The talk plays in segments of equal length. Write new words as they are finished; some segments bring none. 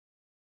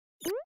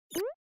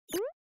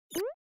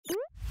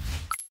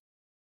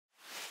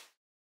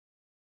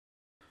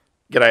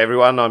G'day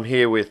everyone, I'm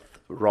here with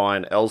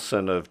Ryan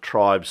Elson of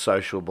Tribe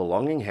Social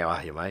Belonging. How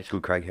are you, mate?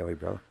 Good, Craig. How are you,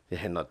 brother?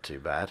 Yeah, not too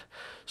bad.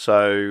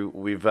 So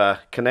we've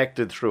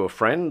connected through a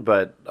friend,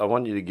 but I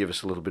want you to give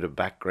us a little bit of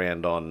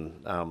background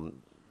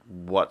on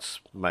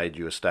what's made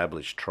you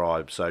establish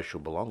Tribe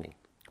Social Belonging.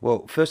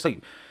 Well, firstly,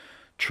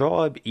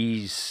 Tribe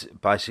is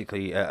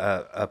basically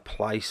a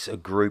place, a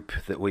group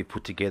that we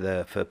put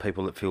together for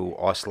people that feel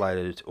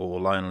isolated or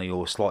lonely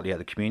or slightly out of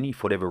the community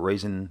for whatever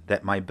reason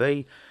that may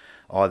be.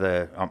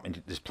 Either,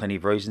 there's plenty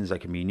of reasons. They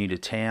can be new to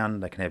town,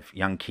 they can have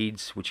young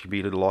kids, which can be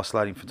a little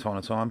isolating from time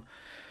to time.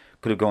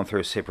 Could have gone through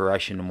a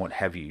separation and what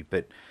have you.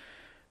 But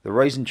the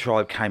reason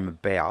Tribe came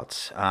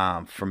about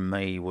from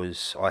me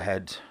was I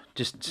had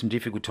just some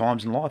difficult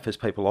times in life, as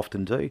people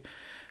often do.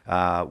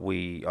 I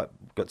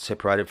got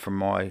separated from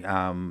my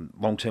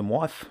long-term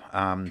wife.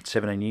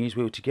 17 years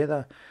we were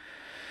together.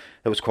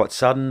 It was quite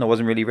sudden. I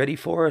wasn't really ready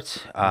for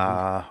it.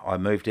 I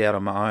moved out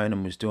on my own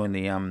and was doing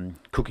the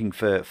cooking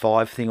for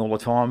five thing all the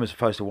time as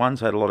opposed to one.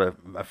 So I had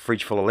a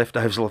fridge full of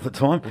leftovers all the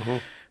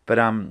time. But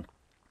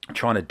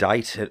trying to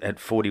date at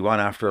 41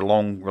 after a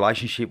long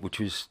relationship, which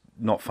was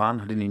not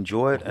fun. I didn't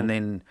enjoy it. And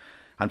then,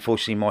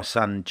 unfortunately, my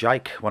son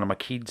Jake, one of my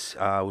kids,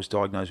 was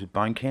diagnosed with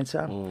bone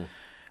cancer.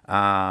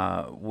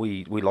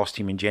 We lost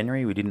him in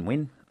January. We didn't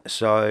win.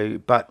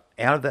 But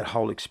out of that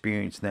whole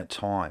experience and that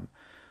time,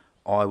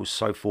 I was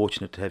so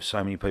fortunate to have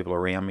so many people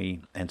around me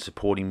and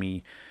supporting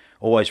me,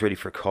 always ready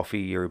for a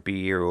coffee or a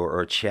beer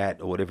or a chat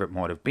or whatever it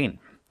might have been.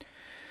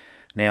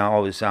 Now, I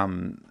was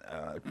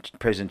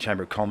President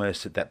Chamber of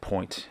Commerce at that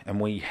point, and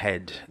we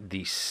had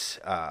this.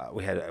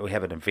 We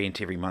have an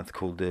event every month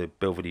called the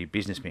Belvedere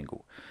Business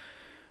Mingle.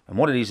 And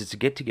what it is, it's a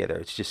get-together.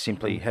 It's just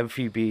simply have a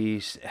few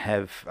beers,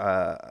 have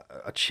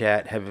a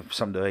chat, have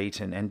something to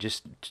eat,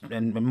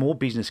 and more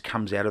business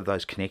comes out of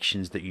those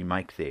connections that you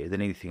make there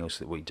than anything else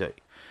that we do.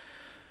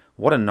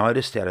 What I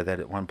noticed out of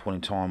that at one point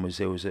in time was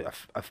there was a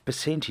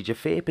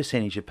fair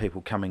percentage of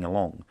people coming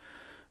along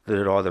that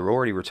had either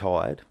already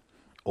retired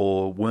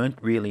or weren't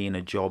really in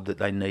a job that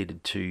they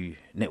needed to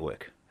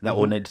network,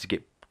 or needed to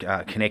get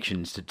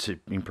connections to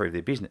improve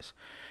their business.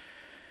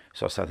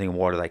 So I started thinking,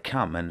 why do they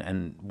come?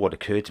 And what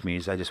occurred to me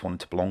is they just wanted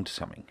to belong to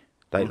something.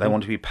 They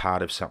wanted to be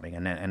part of something,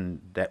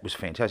 and that was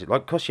fantastic.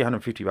 Like, it costs you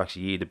 $150 a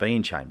year to be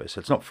in Chamber, so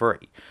it's not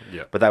free.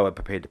 Yeah. But they were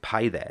prepared to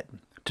pay that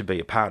to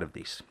be a part of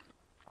this.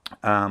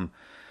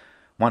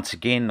 Once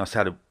again, I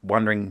started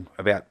wondering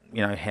about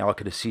how I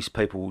could assist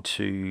people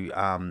to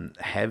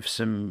have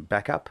some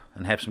backup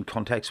and have some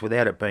contacts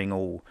without it being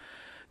all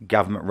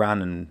government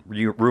run and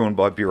ruined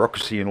by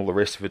bureaucracy and all the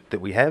rest of it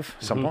that we have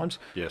sometimes.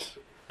 Yes.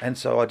 And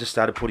so I just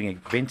started putting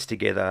events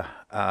together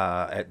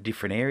at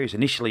different areas,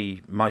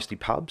 initially mostly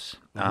pubs,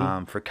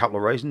 for a couple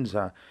of reasons.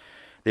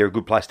 They're a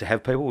good place to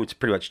have people. It's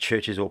pretty much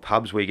churches or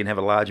pubs where you can have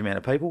a large amount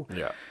of people.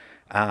 Yeah.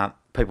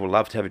 People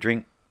love to have a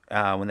drink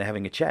when they're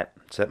having a chat,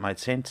 so that made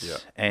sense. Yeah.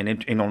 And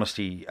in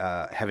honesty,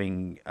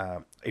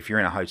 if you're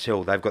in a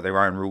hotel, they've got their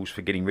own rules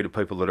for getting rid of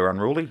people that are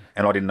unruly,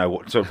 and I didn't know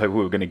what sort of people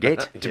we were going to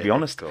get, to be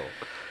honest. Cool.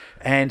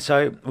 And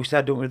so we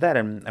started doing with that,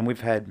 and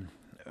we've had...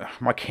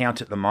 my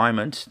count at the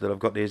moment that I've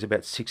got there is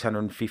about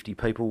 1,650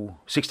 people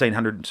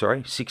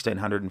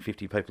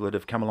that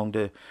have come along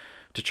to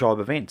Tribe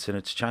events, and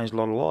it's changed a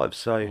lot of lives.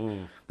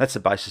 So that's the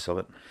basis of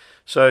it.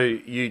 So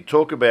you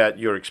talk about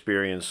your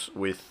experience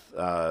with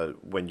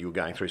when you were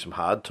going through some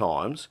hard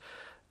times,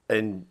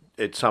 and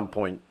at some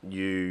point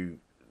you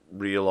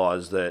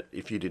realised that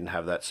if you didn't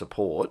have that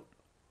support,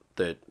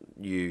 that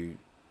you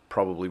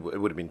probably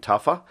it would have been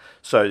tougher.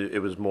 So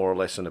it was more or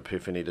less an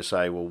epiphany to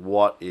say, well,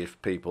 what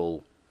if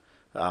people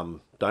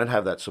don't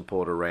have that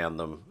support around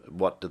them?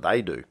 What do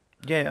they do?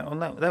 Yeah,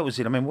 well, that was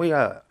it. I mean,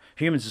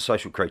 humans are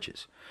social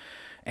creatures,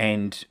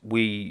 and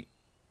we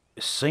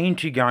seem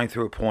to be going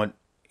through a point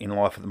in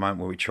life at the moment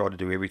where we try to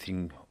do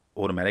everything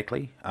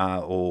automatically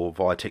or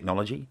via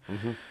technology,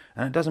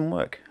 and it doesn't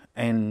work.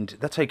 And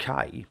that's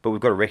okay, but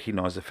we've got to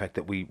recognise the fact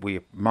that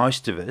we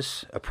most of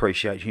us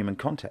appreciate human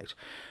contact.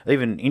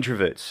 Even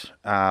introverts,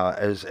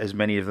 as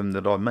many of them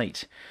that I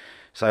meet,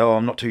 say, "Oh,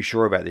 I'm not too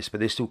sure about this,"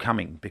 but they're still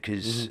coming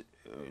because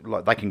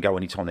like they can go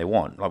anytime they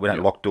want. Like, we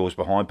don't lock doors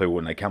behind people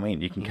when they come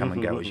in. You can come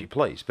and go as you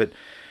please. But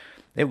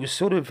it was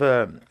sort of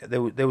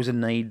there was a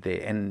need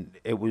there, and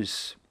it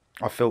was.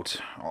 I felt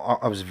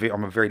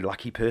I'm a very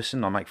lucky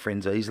person. I make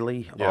friends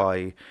easily.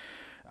 Yeah.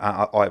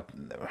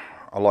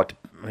 I like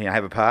to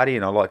have a party,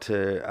 and I like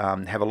to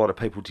have a lot of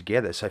people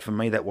together. So for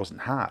me, that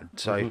wasn't hard.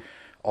 So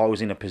I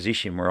was in a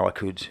position where I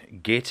could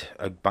get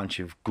a bunch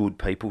of good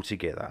people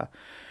together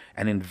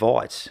and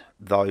invite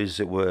those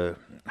that were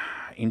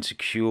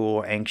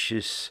insecure,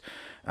 anxious,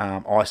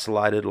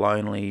 isolated,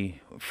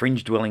 lonely,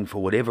 fringe dwelling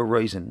for whatever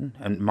reason,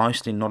 and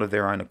mostly not of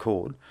their own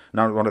accord,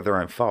 not of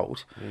their own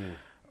fault,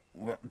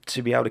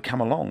 to be able to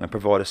come along and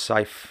provide a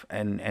safe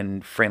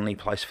and friendly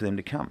place for them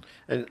to come.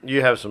 And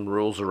you have some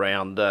rules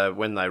around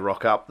when they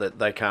rock up that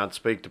they can't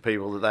speak to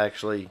people that they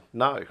actually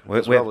know,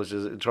 as well as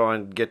try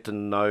and get to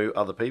know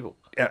other people.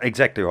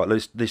 Exactly right.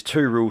 There's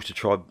two rules to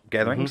tribe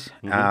gatherings.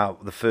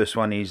 The first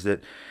one is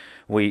that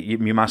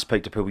You must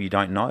speak to people you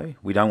don't know.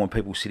 We don't want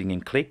people sitting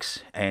in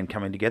cliques and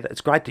coming together.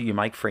 It's great that you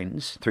make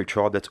friends through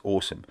tribe. That's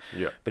awesome.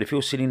 Yeah. But if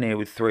you're sitting there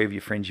with 3 of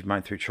your friends you've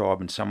made through tribe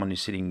and someone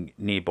is sitting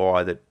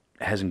nearby that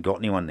hasn't got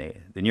anyone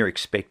there, then you're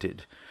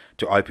expected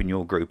to open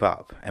your group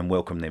up and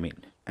welcome them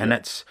in. And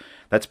that's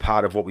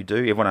part of what we do.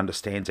 Everyone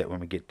understands that when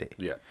we get there.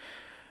 Yeah.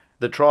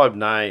 The tribe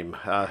name,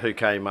 who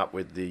came up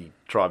with the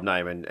tribe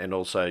name, and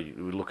also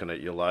looking at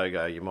your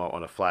logo, you might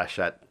want to flash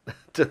that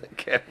to the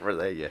camera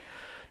there, yeah.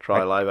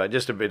 Tri Lobo.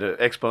 Just a bit of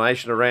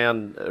explanation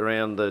around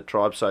the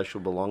tribe social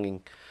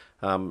belonging,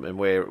 and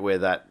where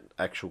that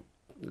actual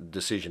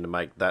decision to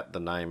make that the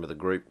name of the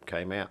group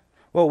came out.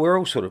 Well, we're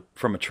all sort of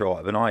from a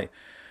tribe, and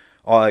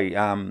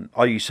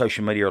I use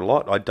social media a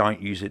lot. I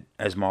don't use it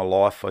as my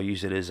life. I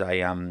use it as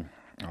a I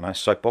don't know,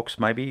 soapbox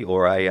maybe,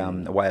 or a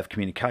way of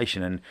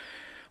communication. And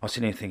I was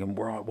sitting there thinking,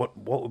 right, what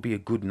would be a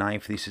good name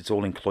for this? It's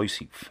all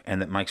inclusive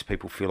and that makes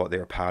people feel like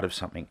they're a part of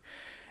something.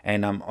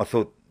 And I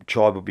thought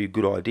tribe would be a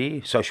good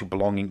idea. Social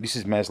belonging. This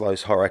is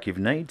Maslow's hierarchy of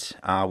needs,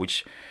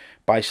 which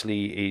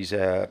basically is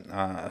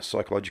a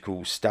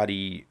psychological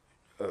study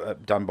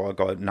done by a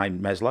guy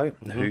named Maslow,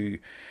 who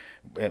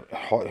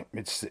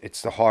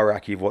it's the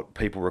hierarchy of what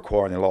people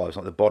require in their lives.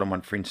 Like the bottom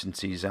one, for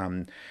instance,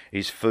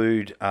 is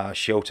food,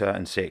 shelter,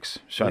 and sex.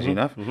 Shows you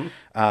enough.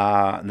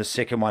 And the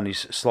second one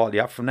is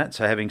slightly up from that,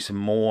 so having some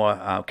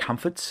more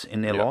comforts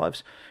in their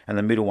lives. And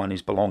the middle one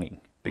is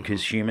belonging,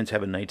 because humans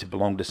have a need to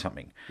belong to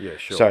something. Yeah,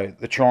 sure. So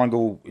the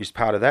triangle is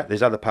part of that.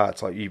 There's other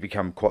parts, like you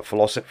become quite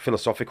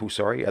philosophical,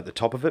 at the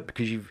top of it,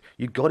 because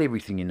you've got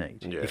everything you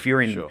need. Yeah, if you're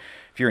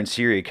in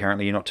Syria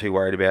currently, you're not too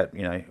worried about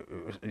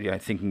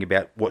thinking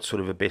about what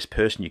sort of a best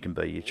person you can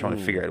be. You're trying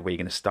to figure out where you're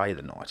going to stay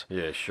the night.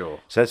 Yeah, sure.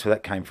 So that's where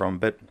that came from.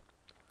 But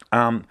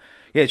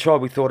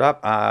tribe we thought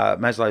up.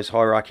 Maslow's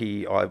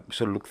hierarchy, I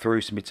sort of looked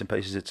through some bits and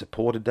pieces that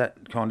supported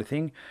that kind of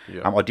thing.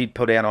 Yeah. I did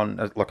put out on,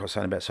 like I was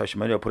saying about social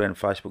media, I put out on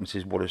Facebook and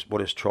says, what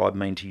does tribe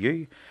mean to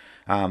you?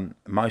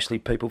 Mostly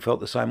people felt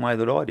the same way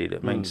that I did.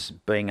 It means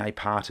being a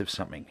part of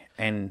something,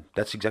 and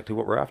that's exactly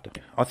what we're after.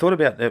 I thought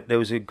about that. There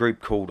was a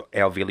group called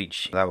Our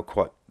Village. They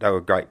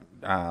were great,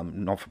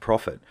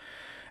 not-for-profit.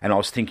 And I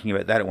was thinking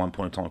about that at one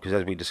point in time, because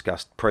as we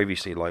discussed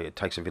previously, like it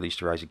takes a village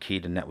to raise a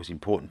kid, and that was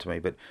important to me.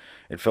 But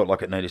it felt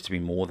like it needed to be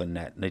more than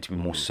that. It needed to be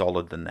more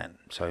solid than that.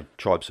 So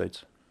tribe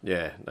suits.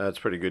 Yeah, that's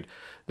pretty good.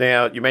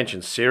 Now, you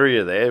mentioned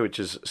Syria there,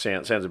 which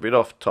sounds a bit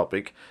off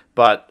topic,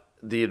 but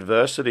the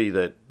adversity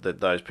that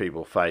those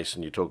people face,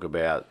 and you talk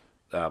about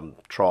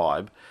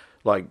tribe,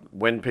 like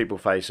when people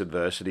face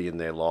adversity in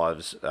their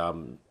lives,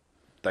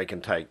 they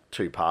can take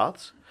two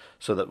paths.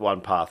 So that one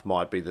path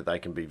might be that they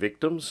can be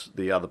victims,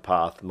 the other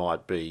path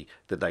might be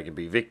that they can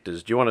be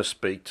victors. Do you want to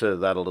speak to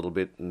that a little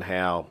bit, and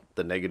how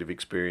the negative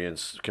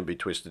experience can be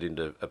twisted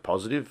into a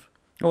positive?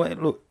 Well,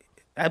 look,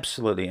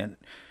 absolutely. And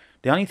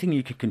the only thing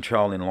you can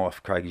control in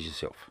life, Craig, is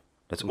yourself.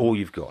 That's all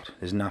you've got.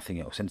 There's nothing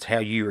else. And it's how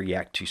you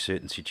react to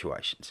certain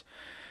situations.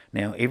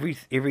 Now, every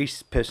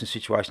person's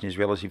situation is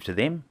relative to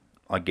them.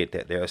 I get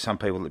that. There are some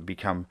people that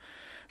become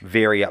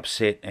very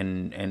upset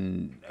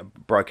and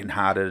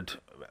brokenhearted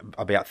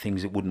about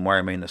things that wouldn't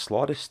worry me in the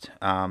slightest.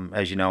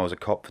 As you know, I was a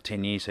cop for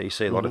 10 years, so you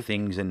see a lot of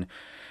things, and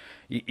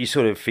you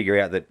sort of figure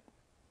out that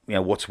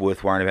what's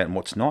worth worrying about and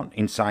what's not.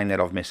 In saying that,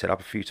 I've messed it up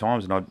a few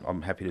times, and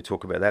I'm happy to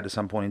talk about that at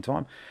some point in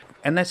time.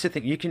 And that's the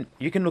thing. You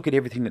can look at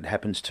everything that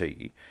happens to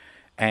you,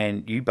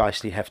 and you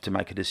basically have to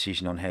make a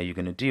decision on how you're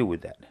going to deal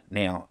with that.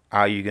 Now,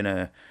 are you going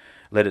to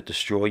let it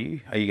destroy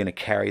you? Are you going to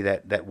carry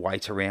that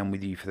weight around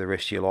with you for the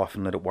rest of your life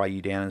and let it weigh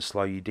you down and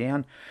slow you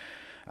down?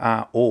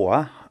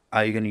 Or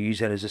are you going to use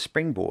that as a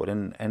springboard?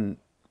 And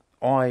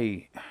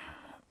I,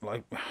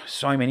 like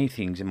so many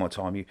things in my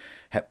time, you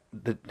have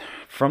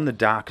from the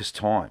darkest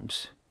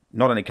times,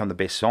 not only come the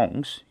best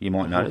songs, you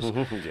might notice,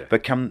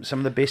 but come some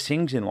of the best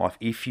things in life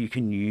if you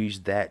can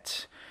use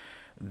that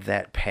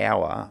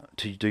power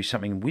to do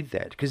something with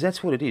that. Because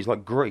that's what it is,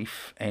 like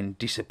grief and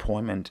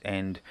disappointment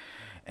and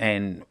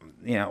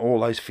all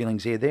those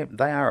feelings there,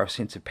 they are a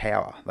sense of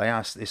power.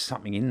 There's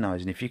something in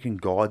those, and if you can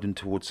guide them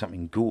towards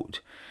something good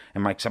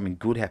and make something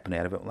good happen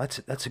out of it, well,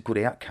 that's a good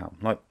outcome.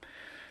 Like,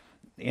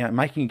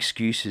 making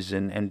excuses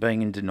and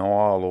being in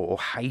denial or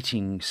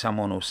hating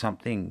someone or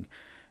something,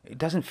 it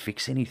doesn't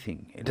fix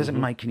anything. It doesn't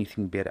make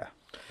anything better.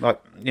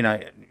 Like,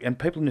 and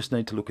people just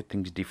need to look at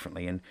things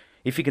differently. And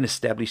if you can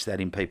establish that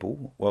in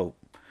people, well,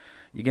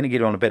 you're going to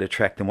get on a better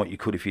track than what you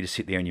could if you just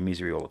sit there in your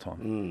misery all the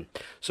time.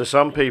 So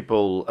some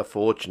people are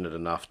fortunate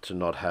enough to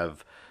not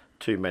have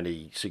too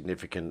many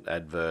significant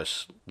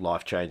adverse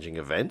life-changing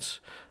events,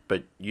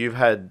 but you've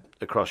had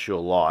across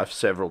your life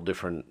several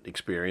different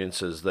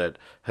experiences that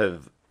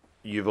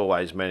you've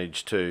always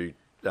managed to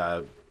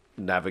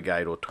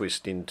navigate or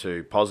twist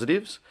into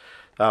positives.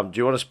 Do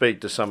you want to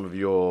speak to some of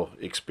your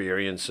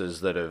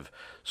experiences that have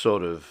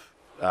sort of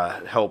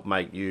helped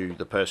make you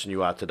the person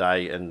you are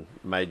today and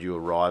made you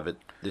arrive at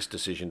this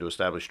decision to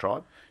establish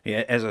tribe?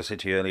 Yeah, as I said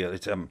to you earlier,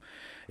 it's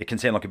it can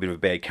sound like a bit of a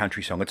bad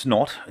country song. It's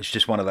not. It's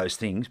just one of those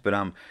things. But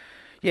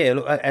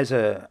look, as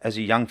a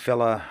young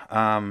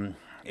fella,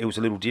 it was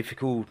a little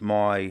difficult.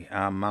 My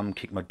mum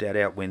kicked my dad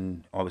out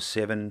when I was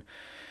 7.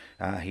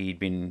 He'd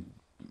been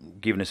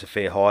giving us a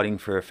fair hiding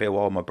for a fair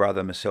while, my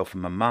brother, myself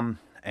and my mum,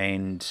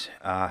 and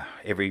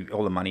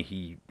all the money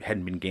he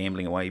hadn't been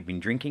gambling away, he'd been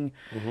drinking.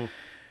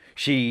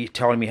 She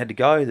told him he had to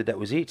go, that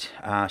was it.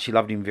 She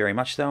loved him very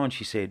much though, and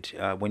she said,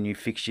 when you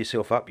fix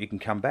yourself up, you can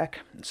come back.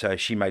 So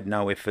she made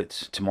no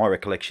efforts, to my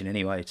recollection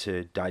anyway,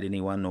 to date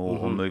anyone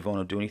or move on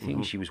or do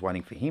anything. She was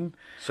waiting for him.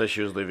 So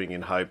she was living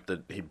in hope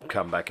that he'd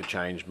come back a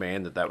changed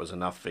man, that was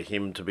enough for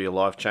him to be a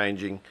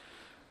life-changing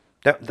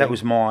That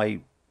was my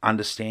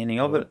understanding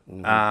of it.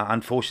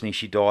 Unfortunately,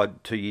 she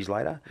died 2 years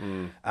later,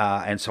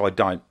 and so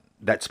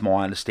that's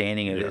my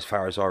understanding as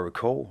far as I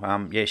recall.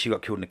 She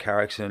got killed in a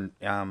car accident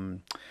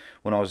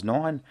when I was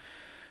 9,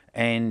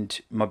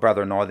 and my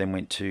brother and I then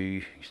went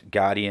to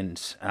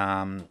Guardians.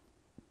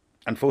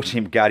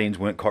 Unfortunately, Guardians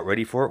weren't quite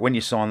ready for it. When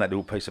you sign that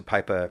little piece of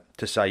paper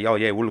to say, oh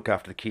yeah, we'll look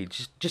after the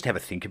kids, just have a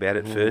think about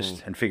it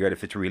first and figure out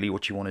if it's really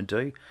what you want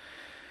to do.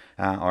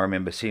 I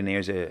remember sitting there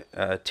as a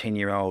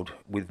 10-year-old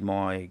with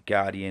my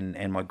guardian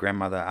and my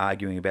grandmother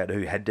arguing about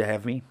who had to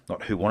have me,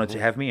 not who wanted to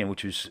have me, and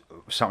which was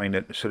something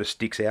that sort of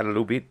sticks out a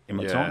little bit in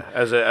my time.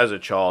 As a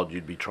child,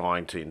 you'd be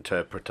trying to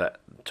interpret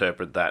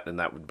that, and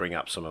that would bring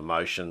up some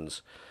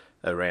emotions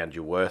around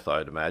your worth,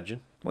 I'd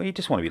imagine. Well, you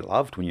just want to be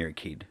loved when you're a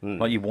kid.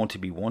 Like, you want to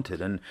be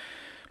wanted. And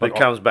it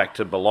comes back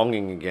to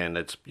belonging again.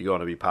 You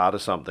want to be part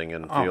of something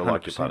and feel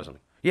like you're part of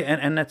something. Yeah,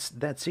 and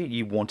that's it.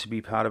 You want to be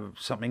part of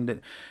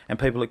something and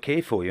people that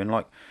care for you. And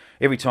like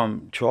every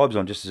time Tribe's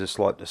on, just as a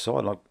slight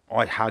aside, like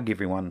I hug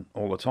everyone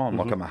all the time.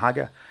 Like I'm a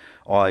hugger.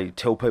 I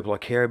tell people I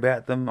care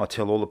about them. I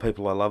tell all the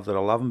people I love that I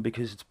love them,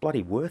 because it's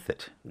bloody worth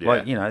it. Yeah.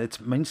 Like,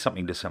 it means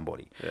something to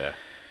somebody. Yeah.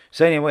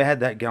 So anyway, I had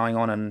that going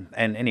on,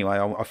 and anyway,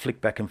 I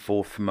flicked back and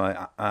forth from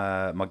my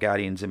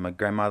guardians and my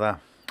grandmother.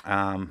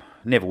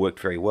 Never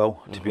worked very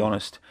well, to be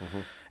honest.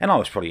 And I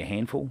was probably a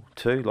handful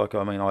too. Like,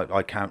 I mean,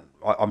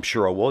 I'm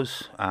sure I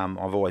was.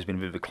 I've always been a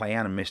bit of a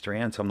clown and messed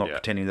around, so I'm not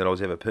pretending that I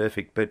was ever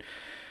perfect. But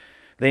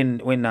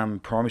then when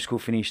primary school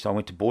finished, I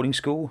went to boarding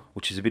school,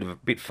 which is a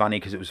bit funny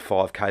because it was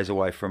 5 k's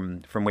away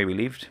from where we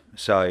lived.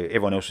 So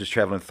everyone else was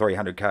travelling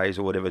 300 k's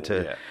or whatever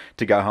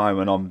to go home,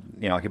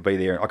 and I could be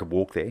there, I could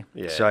walk there.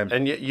 Yeah. So,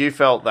 and you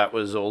felt that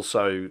was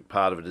also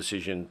part of a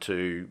decision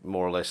to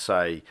more or less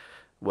say,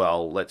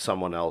 well, let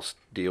someone else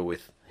deal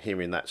with him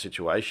in that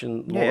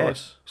situation, more or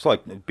less. It's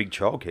like a big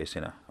childcare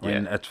centre. I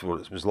mean, that's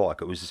what it was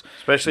like. It was,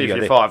 especially if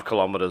you're 5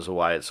 kilometres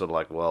away. It's sort of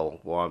like, well,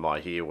 why am I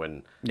here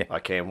when I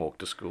can walk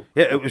to school?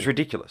 Yeah, it was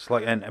ridiculous.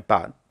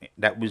 But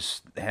that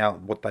was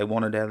what they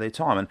wanted out of their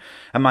time.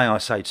 And may I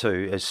say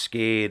too, as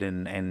scared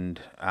and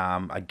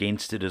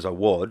against it as I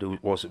was,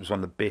 it was one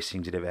of the best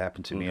things that ever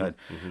happened to me. I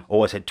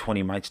always had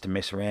 20 mates to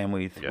mess around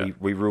with. Yeah.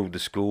 We ruled the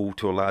school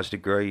to a large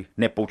degree.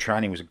 Netball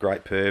training was a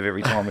great perv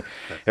every time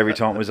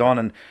it was on,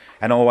 and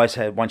I always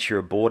had, once you're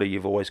a boarder,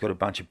 you've always got a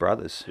bunch of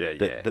brothers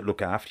that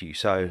look after you.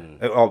 So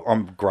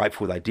I'm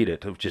grateful they did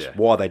it. Just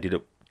why they did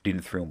it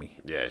didn't thrill me.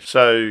 Yeah.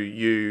 So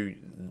you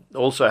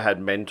also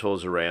had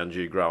mentors around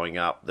you growing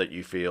up that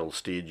you feel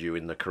steered you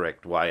in the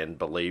correct way and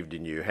believed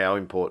in you. How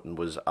important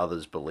was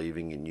others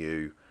believing in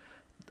you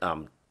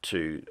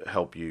to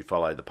help you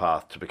follow the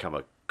path to become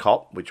a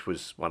cop, which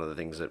was one of the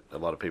things that a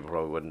lot of people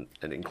probably wouldn't,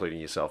 and including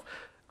yourself,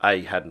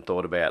 hadn't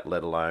thought about,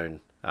 let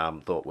alone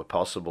thought were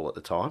possible at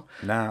the time?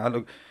 No,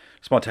 look,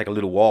 this might take a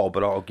little while,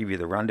 but I'll give you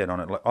the rundown on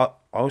it. Like,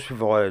 I was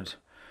provided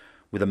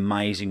with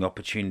amazing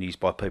opportunities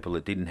by people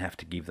that didn't have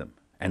to give them.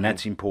 And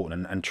that's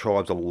important, and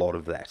Tribe's a lot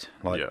of that.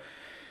 Like,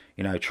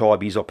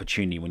 Tribe is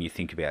opportunity when you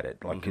think about it.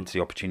 Like, it's the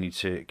opportunity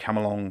to come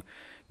along,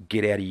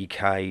 get out of your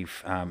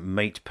cave,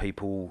 meet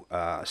people,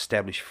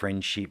 establish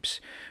friendships,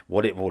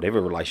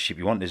 whatever relationship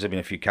you want. There's been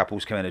a few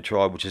couples come out of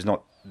Tribe, which is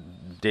not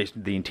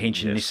the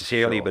intention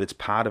necessarily, but it's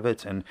part of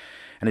it, and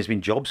there's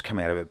been jobs come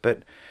out of it. But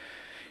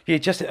yeah,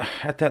 just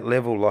at that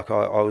level, like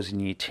I was in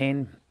year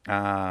 10,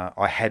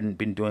 I hadn't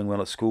been doing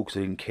well at school because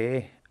I didn't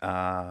care.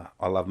 I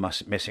love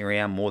messing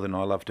around more than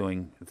I love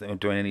doing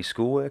any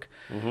schoolwork.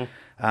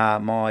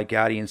 My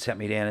guardian sat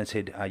me down and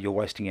said, "You're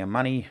wasting our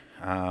money.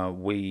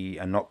 We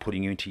are not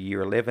putting you into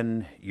year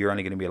 11. You're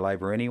only going to be a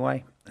labourer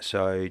anyway.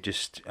 So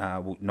just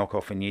we'll knock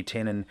off in year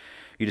 10 and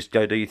you just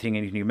go do your thing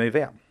and you move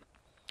out."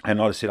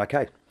 And I just said,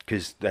 "Okay,"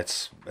 because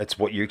that's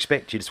what you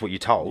expect. It's what you're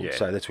told. Yeah.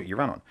 So that's what you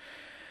run on.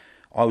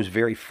 I was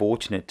very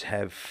fortunate to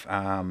have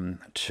a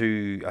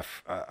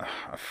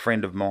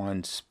friend of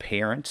mine's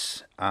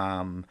parents,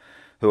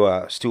 who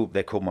are still,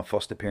 they're called my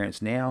foster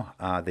parents now.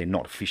 They're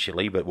not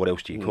officially, but what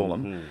else do you call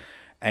them?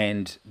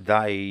 And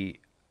they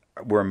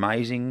were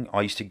amazing.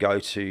 I used to go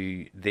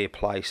to their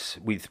place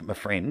with my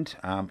friend,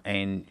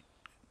 and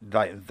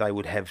they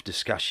would have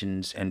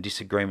discussions and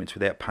disagreements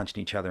without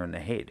punching each other in the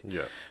head.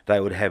 Yeah. They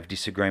would have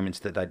disagreements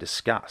that they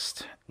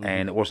discussed,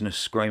 and it wasn't a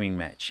screaming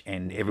match,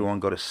 and everyone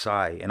got a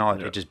say, and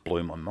it just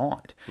blew my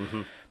mind.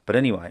 But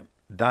anyway,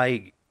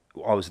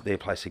 I was at their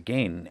place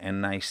again,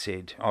 and they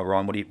said, "Oh,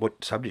 Ryan,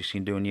 what subjects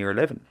can you do in year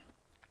 11?"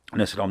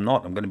 And I said, "I'm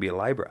not. I'm going to be a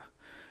labourer."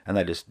 And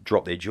they just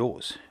dropped their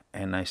jaws,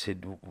 and they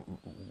said,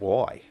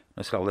 "Why?"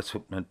 I said, oh, that's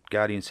what my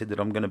guardian said that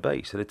I'm going to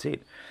be, so that's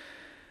it.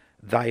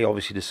 They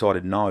obviously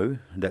decided, no,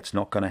 that's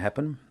not going to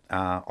happen.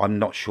 I'm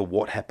not sure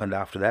what happened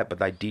after that, but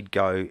they did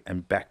go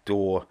and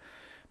backdoor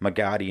my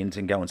guardians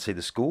and go and see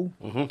the school.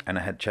 And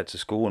I had chats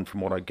at school, and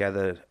from what I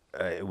gathered,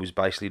 it was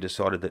basically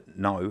decided that,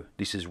 no,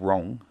 this is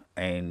wrong,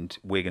 and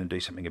we're going to do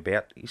something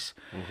about this.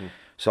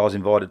 So I was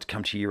invited to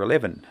come to year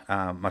 11,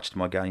 much to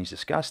my guardian's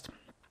disgust.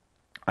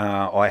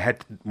 I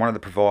had one of the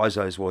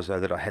provisos was though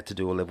that I had to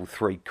do a level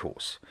 3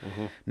 course.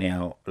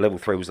 Now, level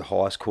 3 was the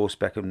highest course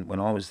back when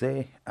I was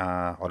there.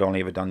 I'd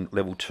only ever done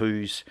level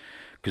 2s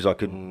because I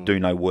could do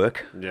no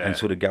work and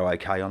sort of go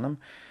okay on them.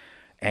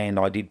 And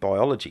I did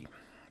biology.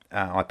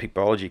 I picked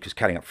biology because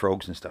cutting up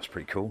frogs and stuff's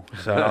pretty cool.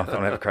 So I thought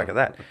I'd have a crack at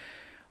that.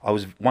 I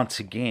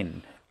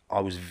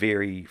was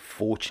very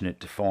fortunate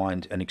to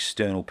find an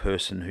external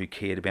person who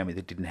cared about me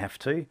that didn't have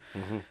to.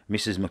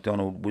 Mrs.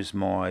 McDonald was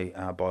my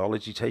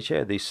biology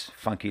teacher, this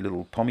funky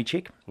little pommy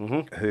chick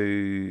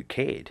who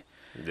cared.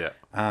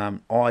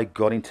 I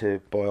got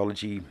into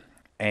biology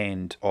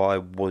and I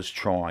was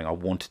trying. I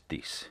wanted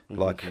this.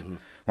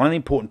 One of the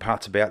important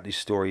parts about this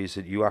story is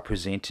that you are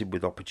presented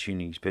with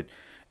opportunities, but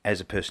as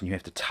a person, you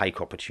have to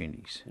take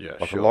opportunities.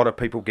 A lot of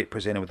people get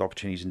presented with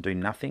opportunities and do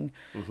nothing,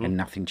 and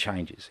nothing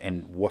changes.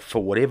 And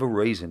for whatever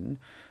reason,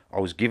 I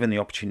was given the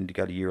opportunity to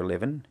go to year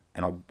 11,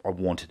 and I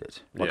wanted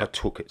it. I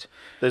took it.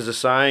 There's a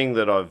saying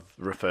that I've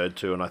referred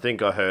to, and I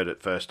think I heard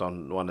it first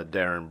on one of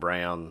Darren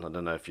Brown. I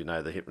don't know if you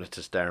know the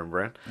hypnotist Darren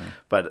Brown,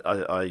 but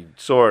I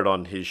saw it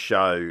on his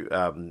show,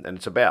 and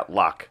it's about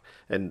luck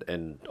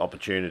and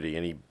opportunity.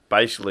 And he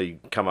basically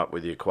come up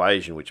with the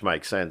equation, which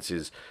makes sense,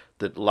 is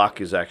that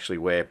luck is actually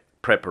where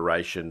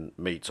preparation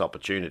meets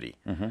opportunity,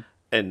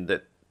 and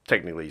that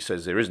technically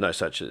says there is no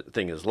such a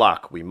thing as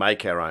luck. We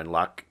make our own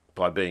luck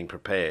by being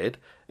prepared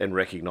and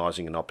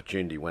recognising an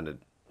opportunity when it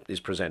is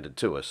presented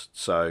to us.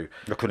 So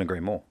I couldn't agree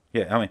more.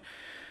 Yeah, I mean,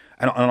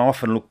 and I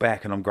often look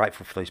back and I'm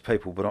grateful for these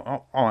people, but I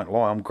won't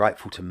lie, I'm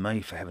grateful to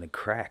me for having a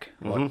crack.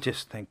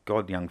 Just thank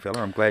God, young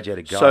fella, I'm glad you had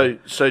a go.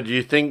 So do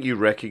you think you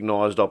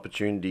recognised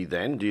opportunity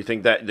then? Do you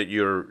think that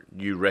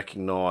you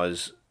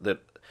recognise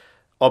that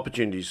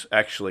opportunities,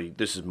 actually,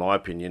 this is my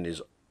opinion,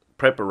 is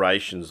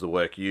preparation's the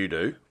work you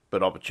do,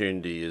 but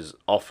opportunity is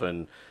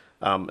often,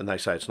 and they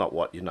say it's not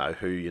what you know,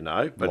 who you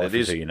know, but Life it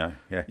is who you know.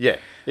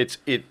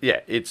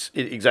 It's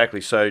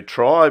exactly. So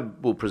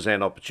tribe will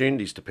present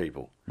opportunities to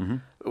people.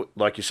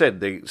 Like you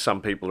said,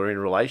 some people are in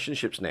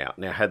relationships now.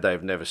 Now, had they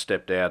have never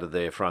stepped out of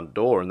their front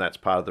door, and that's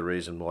part of the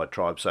reason why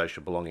tribe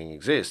social belonging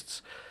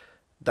exists,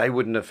 they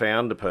wouldn't have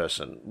found a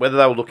person, whether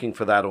they were looking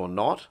for that or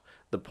not.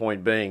 The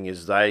point being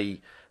is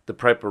the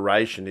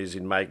preparation is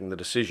in making the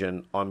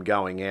decision, I'm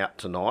going out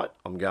tonight,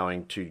 I'm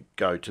going to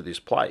go to this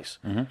place.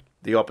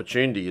 The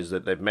opportunity is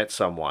that they've met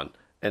someone,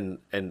 and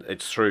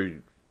it's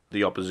through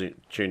the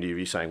opportunity of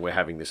you saying, we're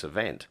having this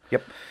event.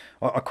 Yep.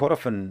 I quite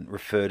often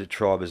refer to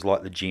tribe as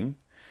like the gym.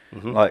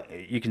 Like,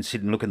 you can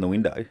sit and look in the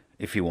window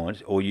if you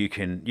want, or you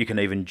can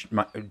even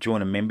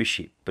join a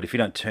membership, but if you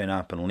don't turn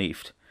up and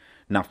lift,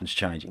 nothing's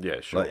changing. Yeah,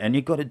 sure. And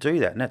you've got to do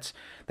that, and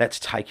that's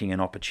taking an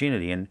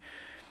opportunity. And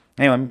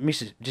anyway,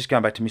 just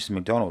going back to Mrs.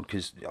 McDonald,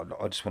 because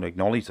I just want to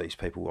acknowledge these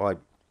people.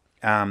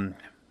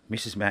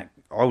 Mrs. Mac,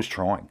 I was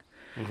trying,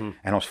 and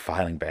I was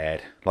failing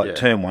bad.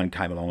 Term 1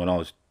 came along and I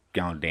was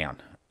going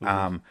down.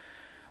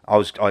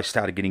 I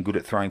started getting good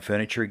at throwing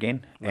furniture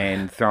again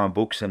and throwing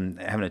books and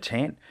having a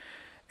tan.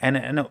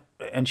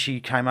 And she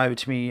came over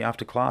to me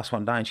after class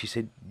one day and she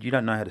said, "You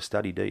don't know how to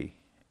study, do you?"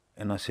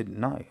 And I said,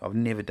 "No, I've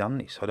never done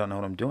this. I don't know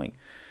what I'm doing."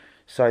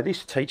 So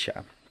this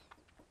teacher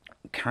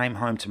came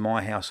home to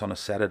my house on a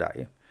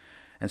Saturday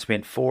and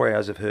spent 4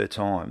 hours of her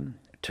time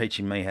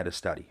teaching me how to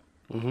study.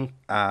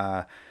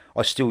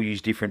 I still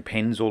use different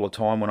pens all the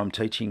time when I'm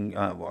teaching.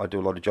 I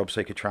do a lot of job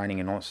seeker training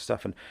and all that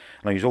stuff, and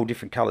I use all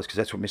different colours because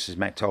that's what Mrs.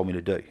 Mac told me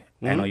to do.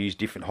 And I use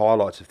different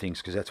highlights of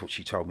things because that's what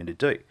she told me to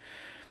do.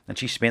 And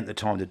she spent the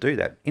time to do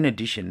that. In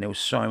addition, there were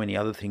so many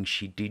other things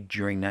she did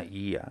during that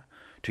year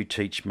to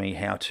teach me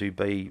how to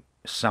be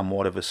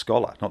somewhat of a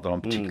scholar. Not that I'm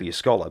particularly a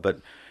scholar,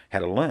 but how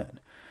to learn.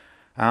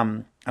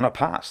 And I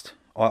passed.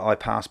 I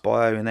passed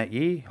bio in that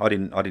year. I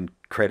didn't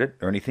credit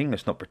or anything.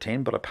 Let's not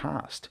pretend, but I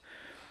passed.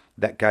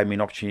 That gave me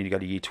an opportunity to go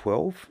to year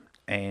 12,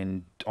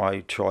 and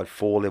I tried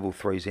 4 level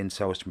 3s in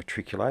so as to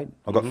matriculate.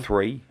 I got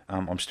 3.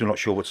 I'm still not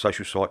sure what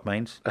social psych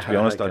means, to be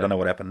honest. Okay. I don't know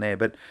what happened there,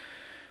 but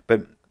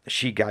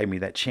she gave me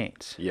that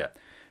chance. Yeah.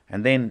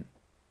 And then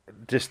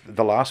just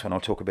the last one I'll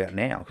talk about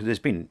now, because there's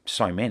been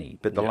so many,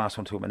 but the last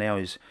one I'll talk about now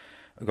is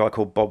a guy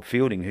called Bob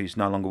Fielding, who's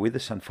no longer with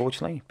us,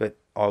 unfortunately, but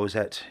I was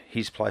at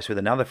his place with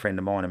another friend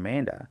of mine,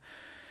 Amanda,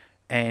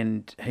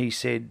 and he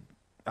said,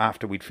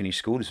 after we'd finished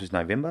school, this was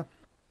November,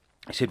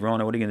 he said,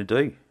 "Rhino, what are you going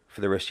to do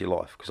for the rest of your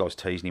life?" Because I was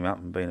teasing him up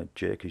and being a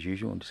jerk as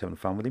usual and just having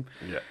fun with him.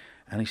 Yeah.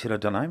 And he said, "I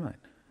don't know, mate."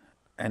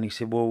 And he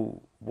said,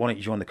 "Well, why don't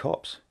you join the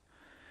cops?"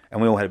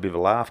 And we all had a bit of a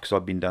laugh because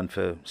I'd been done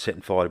for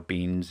setting fire to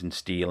bins and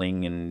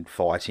stealing and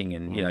fighting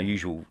and,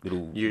 usual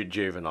little...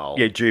 juvenile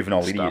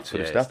idiot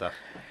sort of stuff.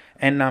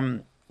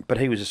 And but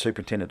he was a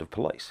superintendent of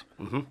police.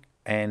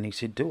 And he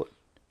said, "Do it.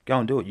 Go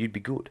and do it. You'd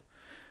be good."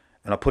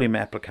 And I put in my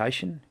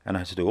application, and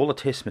I had to do all the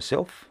tests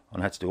myself,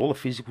 and I had to do all the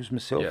physicals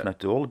myself, and I had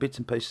to do all the bits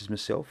and pieces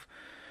myself.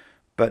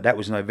 But that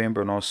was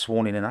November, and I was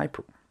sworn in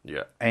April.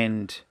 Yeah.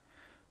 And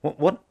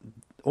what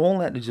all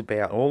that is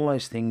about, all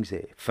those things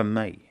there, for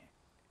me,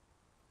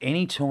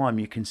 any time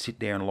you can sit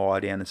there and lie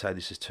down and say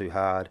this is too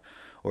hard,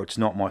 or it's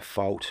not my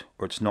fault,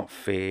 or it's not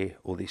fair,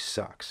 or this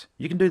sucks.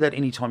 You can do that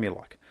any time you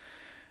like.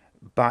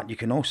 But you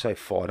can also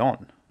fight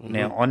on.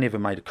 Now, I never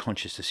made a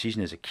conscious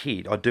decision as a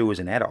kid. I do as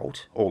an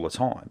adult all the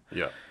time.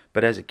 Yeah.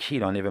 But as a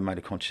kid, I never made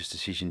a conscious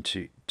decision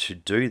to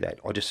do that.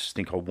 I just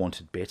think I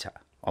wanted better.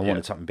 I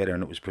wanted something better,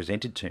 and it was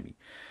presented to me.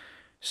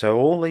 So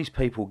all these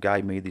people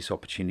gave me this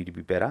opportunity to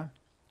be better.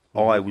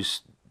 I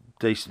was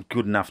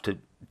good enough to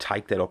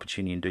take that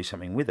opportunity and do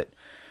something with it.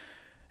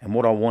 And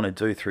what I want to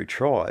do through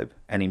Tribe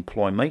and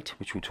Employ Meet,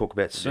 which we'll talk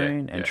about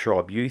soon, and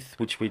Tribe Youth,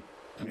 which we're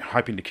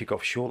hoping to kick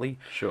off shortly,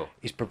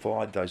 is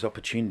provide those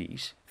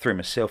opportunities through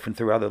myself and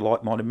through other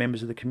like-minded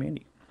members of the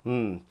community.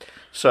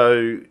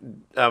 So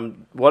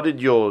what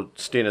did your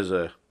stint as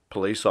a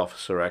police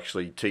officer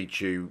actually teach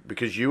you?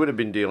 Because you would have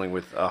been dealing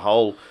with a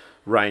whole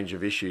range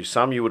of issues.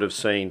 Some you would have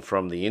seen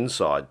from the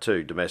inside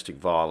too, domestic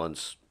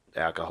violence,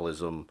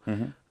 alcoholism,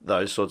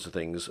 those sorts of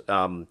things.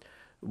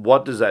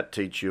 What does that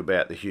teach you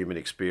about the human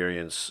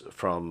experience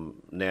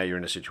from now you're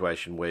in a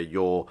situation where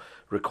you're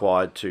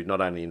required to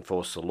not only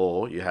enforce the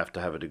law, you have to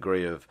have a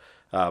degree of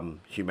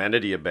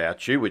humanity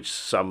about you, which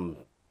some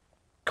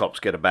cops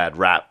get a bad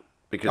rap.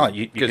 Because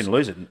you can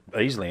lose it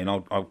easily, and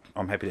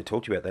I'm happy to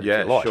talk to you about that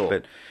if you like.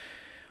 Sure.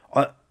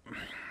 But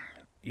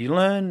you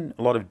learn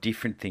a lot of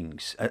different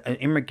things.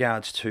 In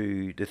regards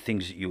to the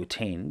things that you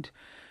attend,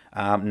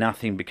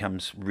 nothing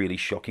becomes really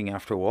shocking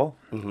after a while,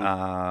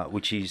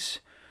 which is...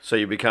 So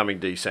you're becoming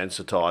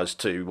desensitised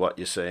to what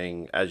you're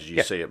seeing as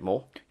you see it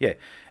more? Yeah,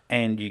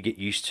 and you get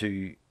used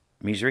to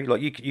misery.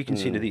 Like, you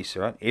consider this,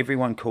 right?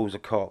 Everyone calls a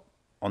cop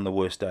on the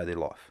worst day of their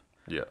life.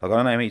 Yeah. Like, I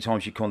don't know how many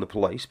times you call the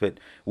police, but it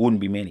wouldn't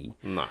be many.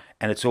 No.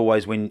 And it's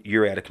always when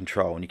you're out of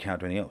control and you can't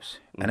do anything else.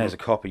 And as a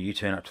copper, you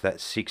turn up to that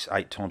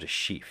 6-8 times a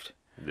shift.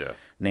 Yeah.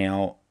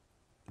 Now,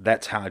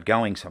 that's hard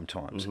going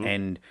sometimes.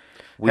 And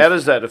how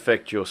does that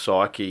affect your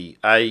psyche?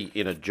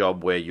 In a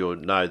job where you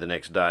know the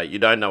next day, you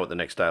don't know what the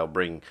next day will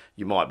bring.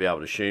 You might be able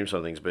to assume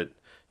some things, but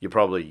you're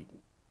probably,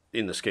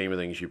 in the scheme of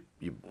things,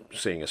 you're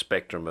seeing a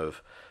spectrum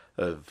of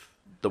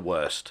the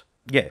worst.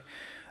 Yeah.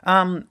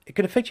 It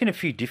can affect you in a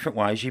few different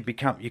ways. You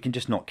can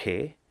just not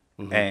care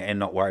and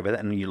not worry about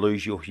that, and you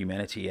lose your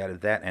humanity out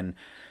of that. And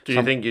do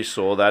you think you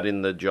saw that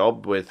in the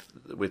job with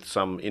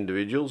some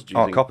individuals? Do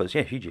you think... coppers,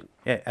 yeah, hugely,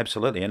 yeah,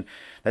 absolutely, and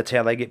that's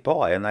how they get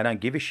by, and they don't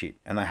give a shit,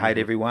 and they hate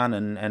everyone,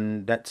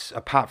 and that's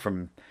apart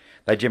from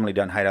they generally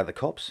don't hate other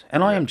cops.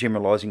 And I am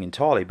generalising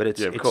entirely, but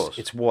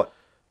it's what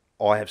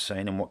I have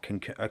seen and what can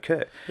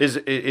occur.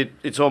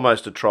 It's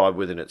almost a tribe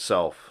within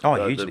itself.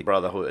 Hugely. The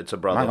brotherhood. It's a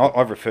brotherhood. Mate,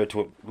 I've referred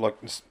to it like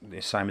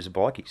the same as the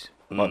bikies.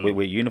 Like, we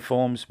wear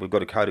uniforms. We've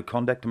got a code of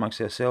conduct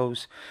amongst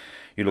ourselves.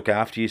 You look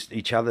after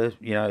each other,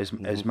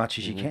 as much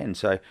as you can.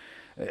 So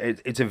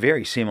it's a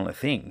very similar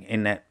thing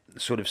in that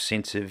sort of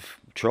sense of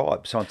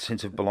tribe,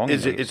 sense of belonging.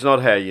 It's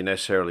not how you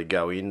necessarily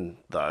go in,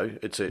 though.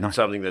 It's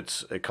something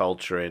that's a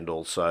culture, and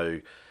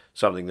also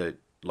something that,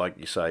 like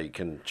you say,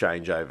 can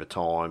change over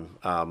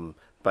time.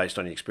 Based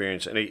on your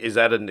experience, and is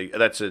that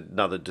that's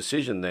another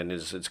decision? Then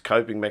it's a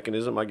coping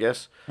mechanism, I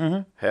guess.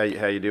 How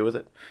you deal with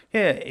it?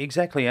 Yeah,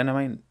 exactly. And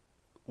I mean,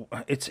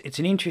 it's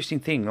an interesting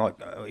thing. Like,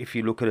 if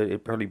you look at it,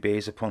 it probably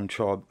bears upon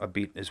tribe a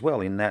bit as well.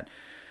 In that,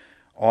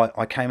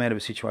 I came out of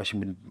a situation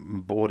with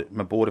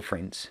my border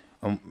friends,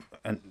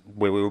 and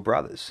where we were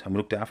brothers and we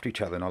looked after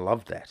each other, and I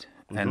loved that.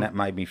 And that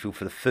made me feel,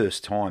 for the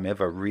first time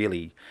ever,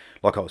 really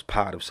like I was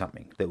part of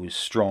something that was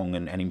strong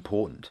and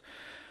important.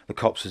 The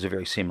cops was a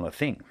very similar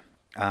thing.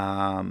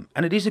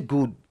 And it is a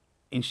good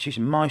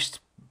institution.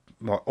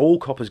 All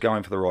coppers go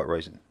in for the right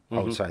reason. I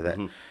would say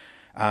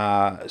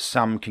that.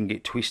 Some can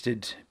get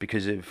twisted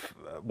because of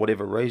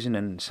whatever reason,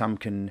 and some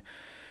can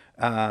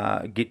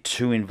get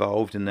too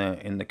involved in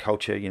the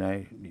culture.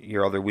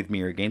 You're either with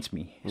me or against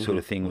me, sort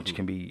of thing, which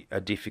can be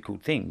a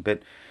difficult thing.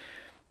 But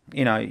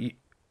when I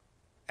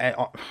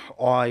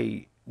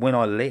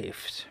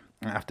left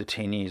after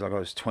 10 years, like I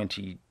was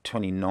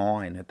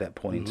 29 at that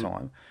point in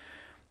time.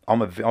 I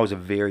was a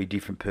very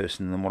different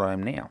person than what I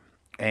am now.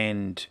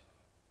 And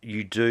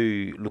you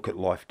do look at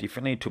life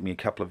differently. It took me a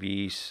couple of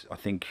years, I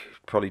think,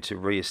 probably to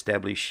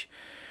re-establish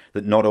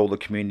that not all the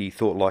community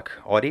thought like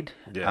I did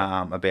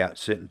about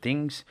certain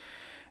things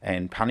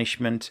and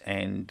punishment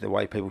and the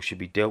way people should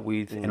be dealt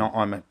with. And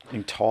I'm an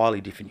entirely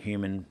different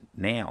human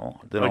now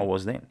than I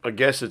was then. I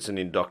guess it's an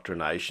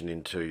indoctrination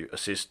into a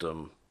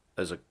system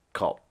as a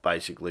cop,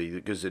 basically,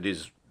 because it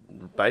is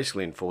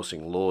basically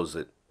enforcing laws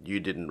that you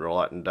didn't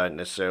write and don't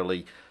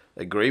necessarily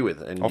agree with,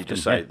 and you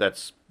just say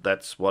that's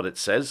what it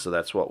says, so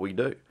that's what we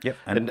do. Yep.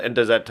 And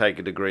does that take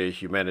a degree of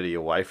humanity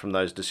away from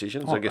those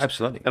decisions? I guess,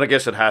 absolutely. And I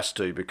guess it has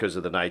to, because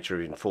of the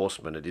nature of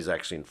enforcement. It is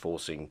actually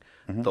enforcing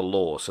the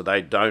law, so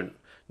they don't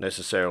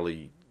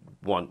necessarily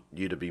want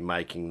you to be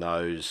making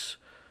those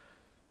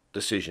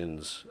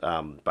decisions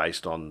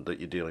based on that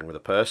you're dealing with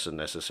a person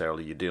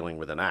necessarily. You're dealing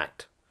with an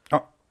act.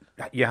 Oh,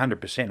 yeah,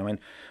 100%. I mean,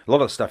 a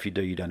lot of the stuff you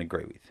do, you don't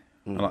agree with.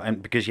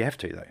 And because you have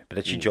to, though. But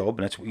that's your job,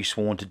 and that's what you're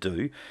sworn to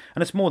do.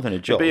 And it's more than a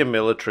job. To be a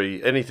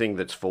military, anything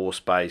that's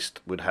force-based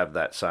would have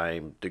that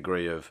same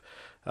degree of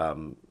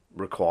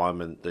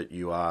requirement that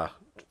you are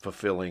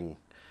fulfilling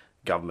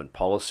government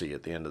policy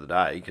at the end of the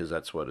day, because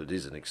that's what it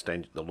is.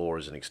 The law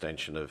is an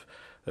extension of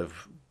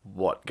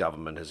what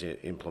government has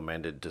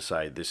implemented to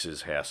say this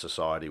is how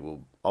society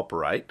will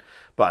operate.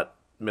 But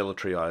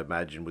military, I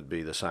imagine, would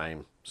be the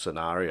same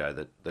scenario.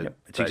 That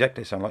it's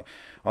exactly the same. Like,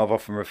 I've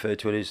often referred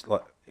to it as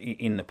like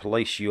in the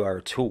police, you are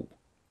a tool.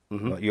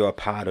 Like, you are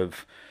part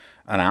of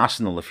an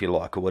arsenal, if you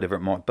like, or whatever it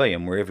might be,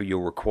 and wherever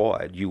you're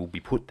required, you will be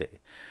put there.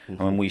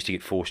 I mean, we used to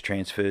get forced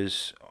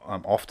transfers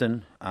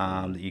often,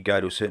 that you go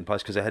to a certain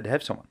place because they had to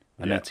have someone,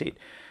 and that's it.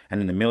 And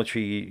in the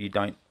military, you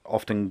don't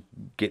often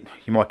get,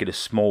 you might get a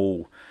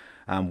small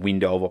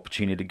window of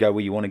opportunity to go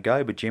where you want to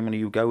go, but generally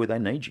you'll go where they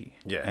need you.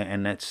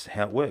 And that's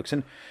how it works.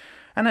 And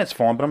that's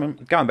fine. But I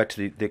mean, going back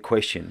to the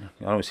question,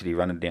 I don't want to sit here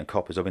running down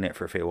coppers. I've been out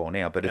for a fair while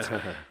now, but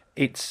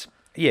it's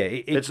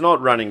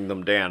not running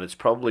them down. It's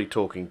probably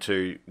talking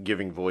to,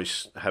 giving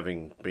voice,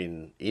 having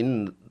been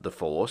in the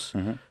force,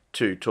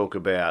 to talk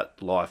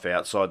about life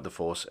outside the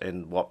force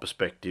and what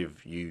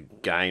perspective you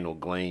gain or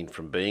glean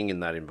from being in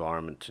that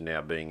environment to now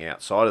being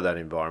outside of that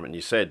environment. You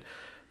said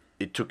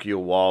it took you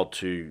a while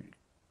to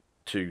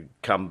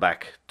come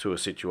back to a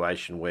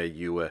situation where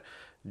you were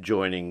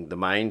joining the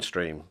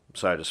mainstream,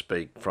 so to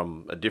speak,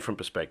 from a different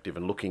perspective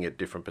and looking at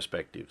different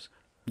perspectives.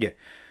 Yeah,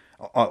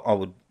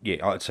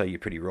 I'd say you're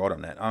pretty right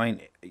on that. I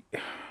mean,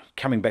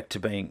 coming back to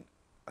being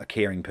a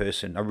caring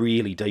person, a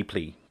really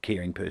deeply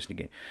caring person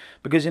again,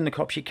 because in the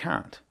cops you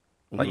can't.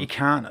 Like, you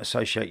can't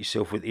associate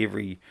yourself with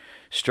every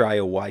stray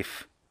or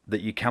waif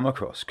that you come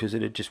across, because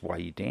it'd just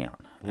weigh you down.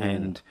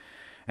 And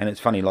it's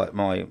funny, like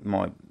my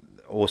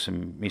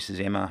awesome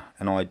Mrs. Emma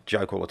and I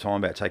joke all the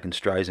time about taking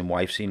strays and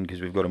waifs in, because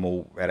we've got them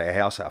all at our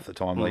house half the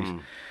time,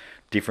 these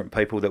different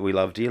people that we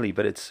love dearly.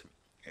 But it's,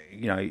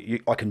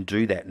 I can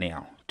do that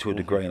now to a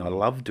degree, and I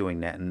love doing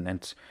that.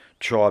 And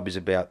tribe is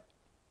about,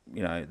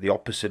 the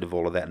opposite of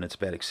all of that, and it's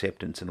about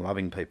acceptance and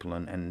loving people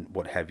and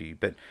what have you.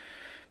 But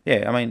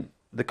yeah, I mean,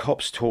 the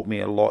cops taught me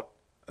a lot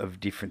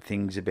of different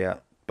things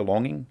about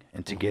belonging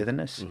and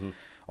togetherness.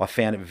 I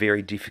found it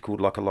very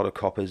difficult, like a lot of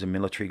coppers and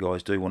military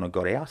guys do, when I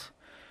got out,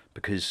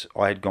 because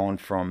I had gone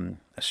from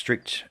a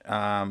strict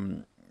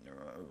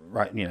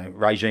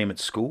regime at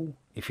school,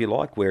 if you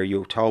like, where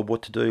you're told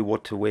what to do,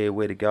 what to wear,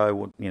 where to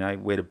go,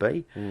 where to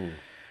be.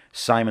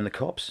 Same in the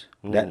cops.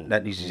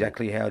 That is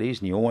exactly how it is,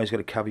 and you always got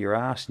to cover your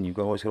ass, and you've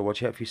always got to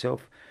watch out for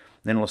yourself.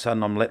 Then all of a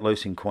sudden I'm let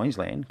loose in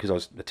Queensland, because I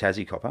was a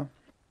Tassie copper,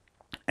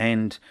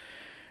 and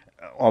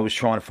I was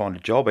trying to find a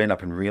job. I ended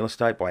up in real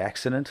estate by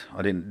accident.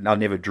 I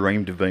never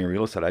dreamed of being a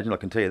real estate agent, I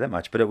can tell you that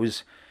much. But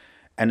it's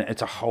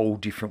a whole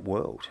different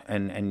world,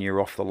 and you're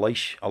off the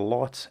leash a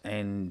lot,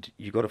 and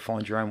you've got to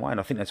find your own way. And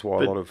I think that's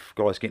why a lot of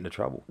guys get into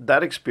trouble.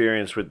 That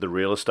experience with the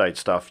real estate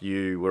stuff,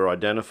 you were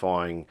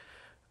identifying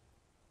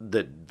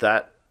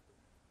that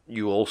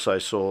you also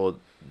saw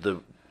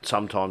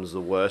sometimes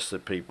the worst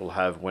that people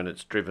have when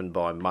it's driven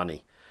by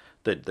money.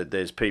 That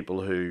there's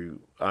people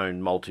who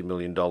own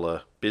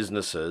multi-million-dollar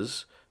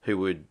businesses who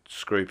would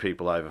screw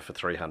people over for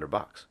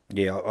 $300.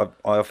 Yeah,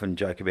 I often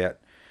joke about,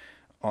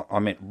 I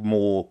met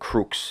more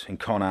crooks and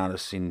con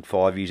artists in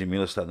 5 years in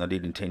real estate than I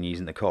did in 10 years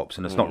in the cops,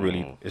 and it's not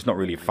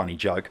really a funny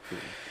joke.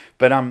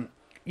 But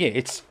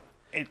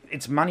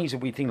it's money's a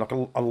weird thing. Like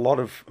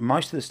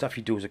most of the stuff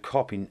you do as a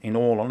cop, in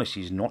all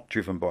honesty, is not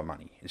driven by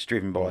money. It's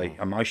driven by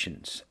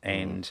emotions.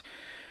 And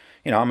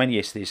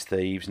yes, there's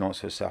thieves and all that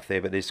sort of stuff there,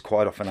 but there's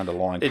quite often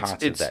underlying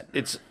parts of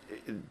that.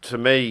 To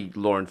me,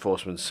 law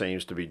enforcement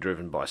seems to be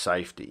driven by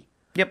safety.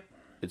 Yep.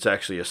 It's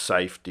actually a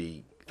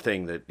safety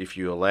thing, that if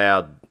you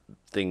allowed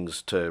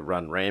things to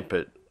run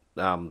rampant,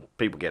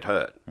 people get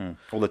hurt.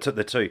 Well,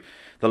 the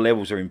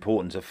levels are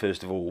important. So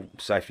first of all,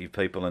 safety of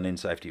people, and then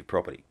safety of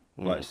property.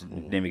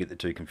 Never get the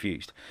two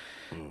confused.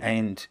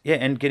 And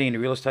getting into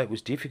real estate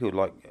was difficult.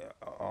 Like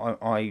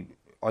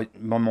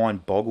my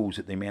mind boggles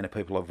at the amount of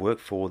people I've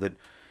worked for that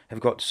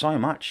have got so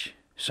much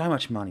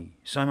money,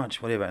 so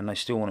much whatever, and they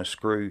still want to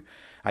screw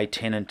a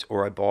tenant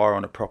or a buyer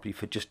on a property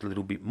for just a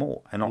little bit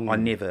more. And I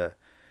never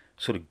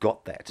sort of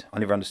got that. I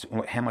never understood,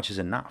 like, how much is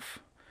enough.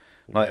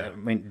 I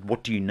mean,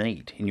 what do you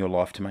need in your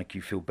life to make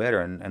you feel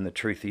better? And the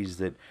truth is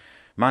that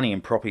money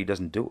and property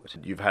doesn't do it.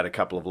 You've had a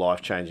couple of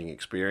life-changing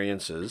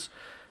experiences,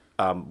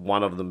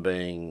 one of them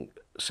being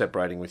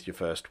separating with your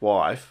first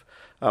wife.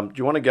 Do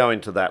you want to go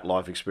into that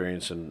life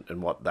experience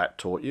and what that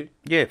taught you?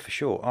 Yeah, for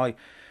sure.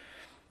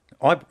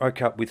 I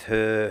broke up with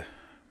her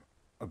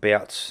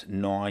about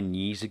 9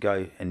 years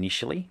ago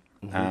initially.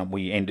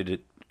 We ended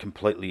it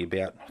completely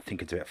I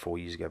think it's about 4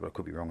 years ago, but I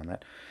could be wrong on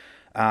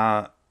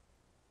that.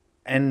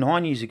 And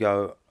 9 years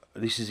ago,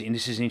 this is an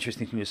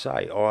interesting thing to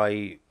say,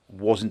 I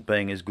wasn't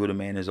being as good a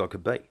man as I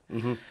could be.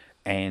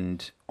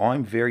 And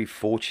I'm very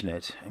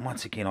fortunate, and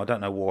once again, I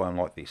don't know why I'm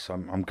like this.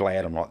 I'm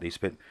glad I'm like this,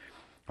 but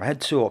I had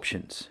two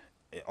options.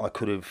 I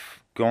could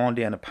have gone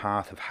down a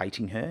path of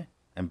hating her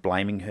and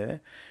blaming her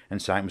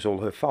and saying it was all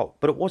her fault,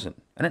 but it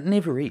wasn't, and it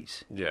never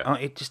is. Yeah.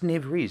 It just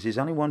never is. There's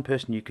only one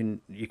person you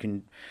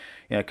can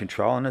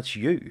control, and it's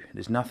you.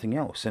 There's nothing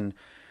else. And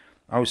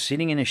I was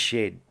sitting in a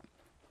shed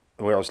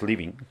where I was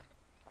living,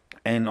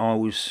 and I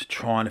was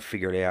trying to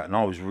figure it out, and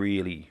I was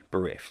really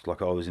bereft,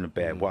 like I was in a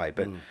bad way.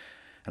 But and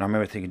I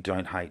remember thinking,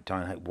 don't hate.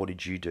 What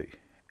did you do?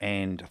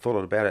 And I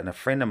thought about it, and a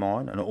friend of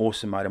mine, an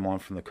awesome mate of mine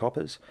from the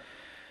Coppers,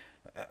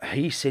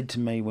 he said to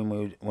me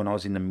when I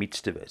was in the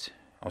midst of it,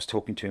 I was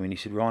talking to him, and he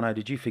said, Rhino,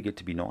 did you forget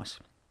to be nice?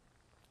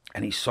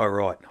 And he's so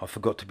right. I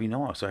forgot to be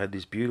nice. I had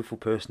this beautiful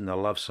person that I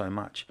love so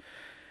much,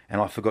 and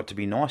I forgot to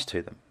be nice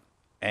to them.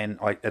 And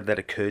that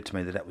occurred to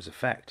me that was a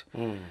fact.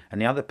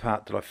 And the other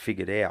part that I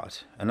figured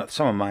out, and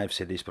someone may have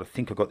said this, but I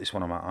think I got this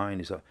one on my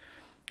own, is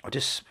I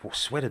just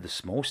sweated the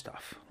small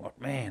stuff. Like,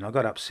 man, I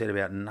got upset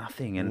about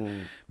nothing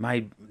and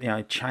made,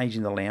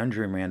 changing the lounge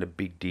room around a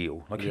big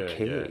deal. Like, who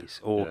cares?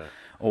 Or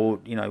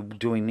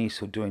doing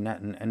this or doing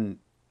that. And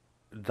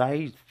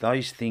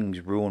those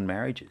things ruin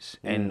marriages.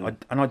 And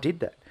I did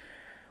that.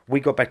 We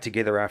got back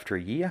together after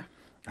a year.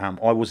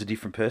 I was a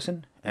different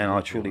person, and I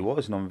truly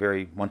was. And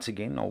I'm once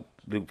again, I'll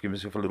give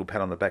myself a little pat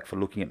on the back for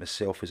looking at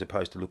myself as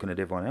opposed to looking at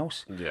everyone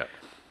else. Yeah.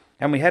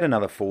 And we had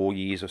another 4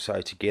 years or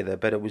so together,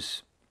 but it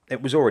was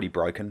already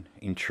broken,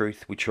 in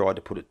truth. We tried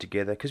to put it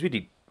together because we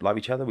did love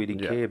each other, we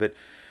did care, but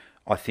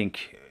I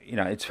think,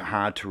 it's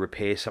hard to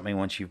repair something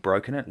once you've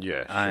broken it.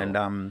 Yeah,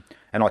 sure.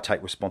 And I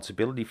take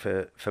responsibility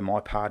for my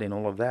part in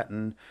all of that.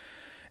 And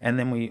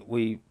then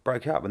we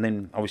broke up. And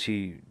then,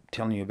 obviously,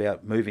 telling you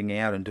about moving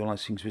out and doing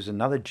those things was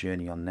another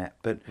journey on that.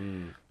 But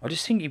I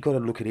just think you've got to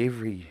look at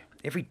every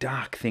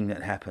dark thing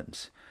that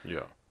happens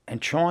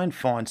and try and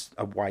find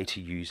a way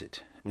to use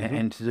it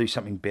and to do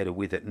something better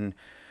with it. And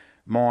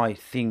my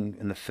thing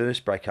in the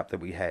first breakup that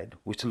we had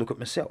was to look at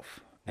myself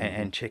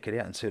and check it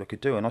out and see what I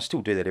could do. And I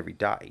still do that every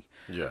day.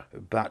 Yeah.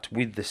 But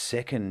with the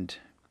second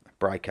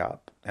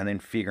breakup and then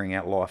figuring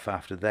out life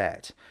after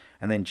that,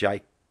 and then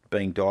Jake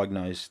being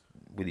diagnosed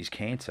with his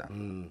cancer,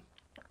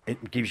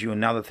 it gives you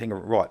another thing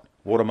of, right,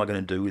 what am I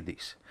going to do with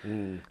this?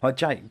 Like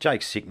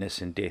Jake's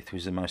sickness and death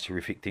was the most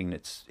horrific thing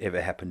that's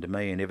ever happened to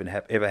me and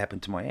ever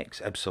happened to my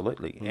ex,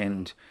 absolutely.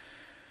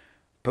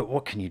 But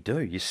what can you do?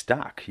 You're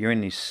stuck. You're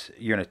in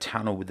a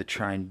tunnel with the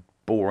train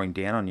boring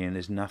down on you, and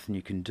there's nothing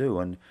you can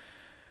do.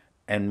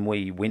 And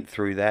we went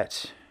through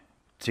that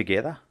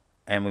together,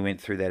 and we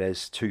went through that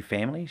as two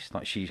families.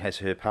 Like, she has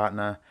her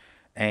partner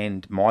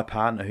and my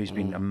partner, who's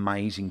been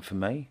amazing for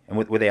me. And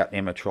without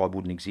Emma, Tribe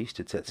wouldn't exist.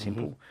 It's that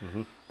simple.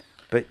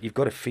 But you've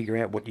got to figure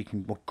out what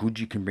good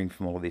you can bring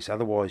from all of this.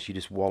 Otherwise, you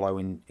just wallow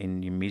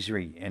in your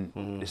misery, and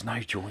there's no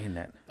joy in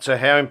that. So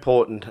how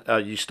important,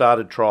 you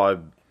started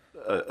Tribe,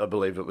 I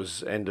believe it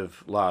was end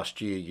of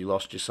last year. You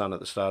lost your son at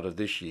the start of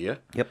this year.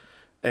 Yep.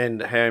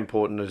 And how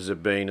important has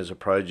it been as a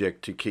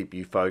project to keep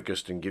you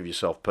focused and give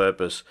yourself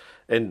purpose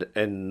and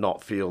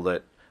not feel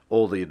that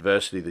all the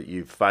adversity that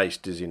you've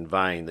faced is in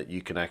vain, that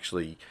you can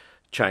actually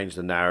change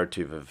the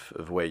narrative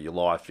of where your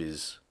life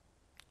is?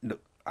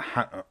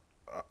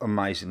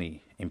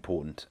 Amazingly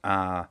important.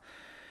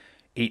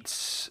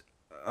 It's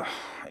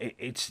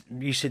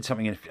you said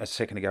something a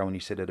second ago when you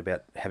said it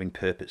about having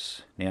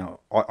purpose.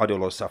 Now, I do a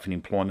lot of stuff in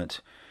employment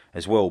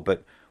as well,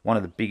 but one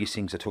of the biggest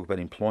things I talk about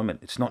in employment,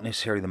 it's not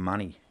necessarily the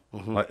money.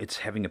 Like, it's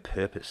having a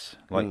purpose.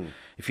 Like,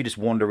 if you just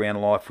wander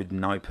around life with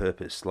no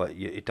purpose, like,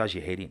 it does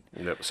your head in.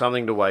 Yep.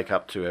 Something to wake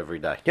up to every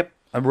day. Yep.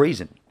 A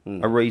reason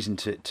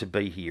to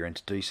be here and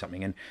to do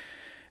something.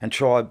 And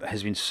Tribe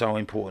has been so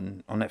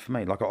important on that for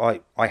me. Like,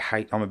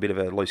 I'm a bit of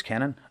a loose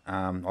cannon.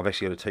 I've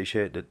actually got a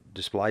T-shirt that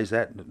displays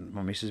that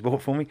my missus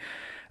bought for me.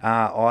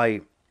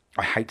 I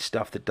hate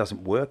stuff that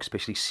doesn't work,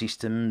 especially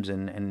systems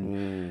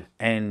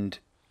and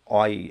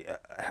I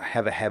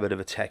have a habit of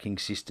attacking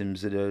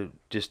systems that are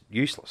just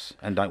useless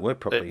and don't work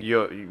properly.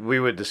 We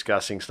were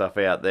discussing stuff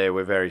out there.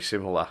 We're very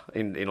similar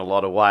in a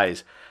lot of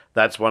ways.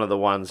 That's one of the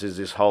ones, is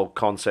this whole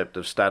concept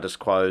of status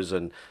quos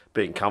and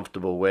being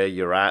comfortable where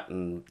you're at.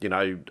 And,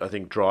 I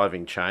think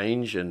driving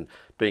change and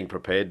being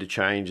prepared to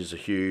change is a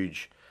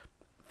huge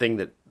thing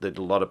that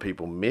a lot of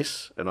people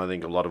miss. And I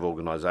think a lot of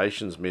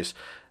organisations miss.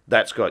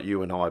 That's got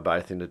you and I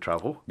both into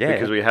trouble. Yeah.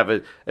 Because we have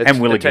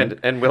And will again.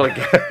 And will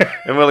again.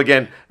 And will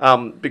again.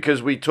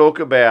 Because we talk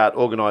about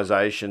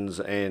organisations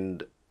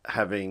and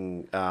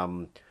having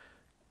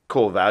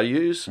core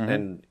values,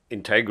 and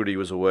integrity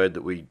was a word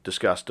that we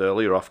discussed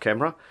earlier off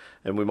camera,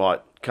 and we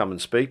might come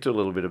and speak to a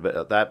little bit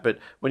about that. But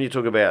when you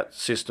talk about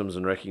systems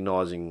and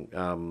recognising,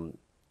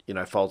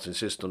 faults in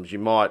systems,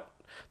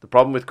 the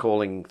problem with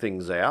calling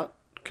things out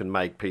can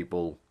make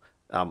people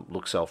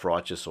look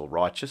self-righteous or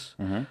righteous.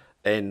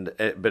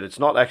 But it's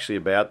not actually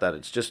about that.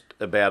 It's just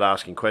about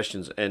asking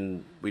questions.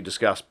 And we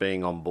discussed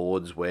being on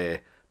boards where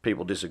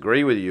people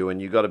disagree with you,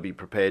 and you've got to be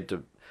prepared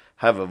to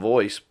have a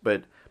voice.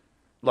 But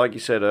like you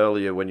said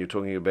earlier, when you're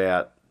talking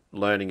about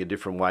learning a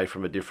different way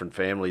from a different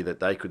family, that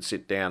they could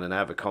sit down and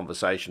have a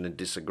conversation and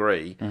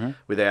disagree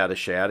without a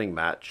shouting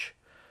match,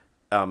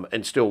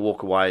 and still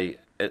walk away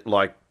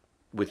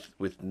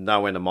with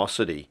no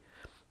animosity.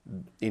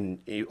 in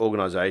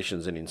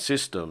organisations and in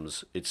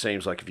systems, it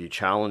seems like if you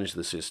challenge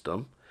the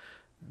system,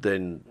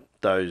 then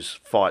those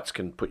fights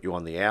can put you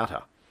on the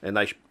outer, and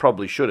they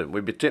probably shouldn't.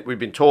 We've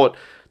been taught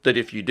that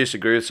if you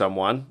disagree with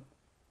someone,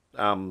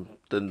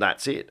 then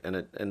that's it,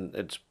 and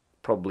it's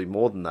probably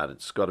more than that.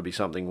 It's got to be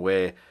something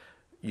where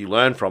you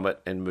learn from it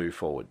and move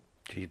forward.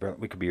 Geez, brother,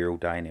 we could be here all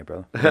day now,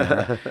 brother.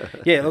 Yeah,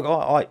 yeah,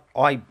 look,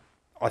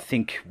 I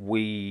think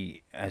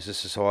we as a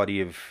society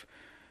have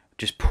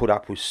just put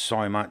up with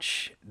so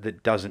much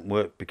that doesn't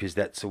work because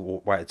that's the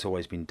way it's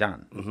always been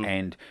done. Mm-hmm.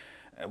 And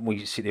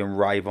we sit there and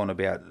rave on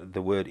about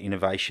the word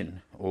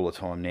innovation all the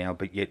time now,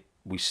 but yet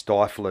we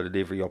stifle it at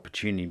every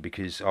opportunity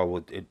because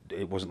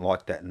it wasn't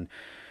like that. And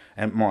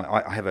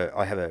I have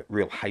a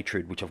real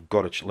hatred, which I've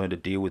got to learn to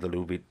deal with a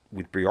little bit,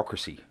 with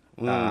bureaucracy,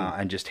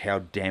 and just how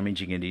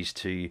damaging it is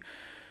to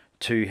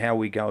how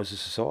we go as a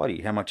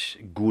society, how much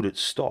good it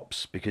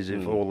stops because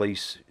of all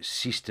these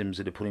systems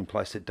that are put in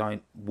place that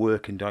don't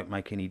work and don't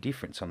make any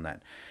difference on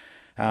that.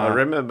 I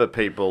remember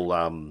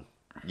people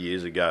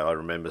years ago. I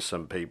remember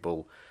some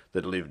people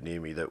that lived near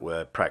me that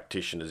were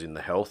practitioners in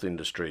the health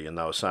industry, and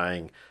they were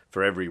saying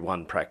for every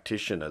one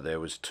practitioner there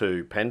was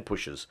 2 pen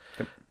pushers.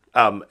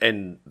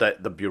 And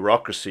that the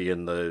bureaucracy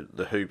and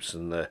the hoops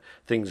and the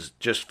things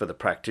just for the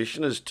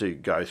practitioners to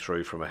go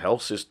through from a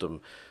health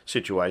system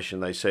situation,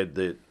 they said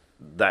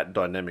that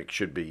dynamic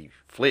should be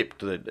flipped,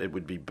 that it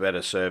would be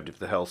better served if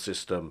the health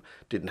system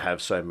didn't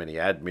have so many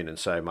admin and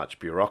so much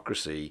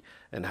bureaucracy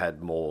and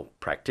had more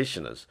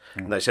practitioners.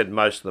 And they said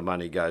most of the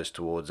money goes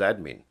towards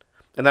admin.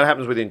 And that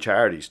happens within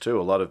charities too.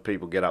 A lot of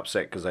people get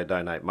upset because they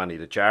donate money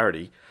to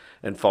charity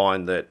and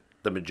find that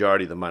the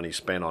majority of the money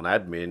spent on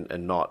admin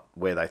and not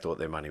where they thought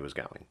their money was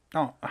going.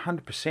 Oh,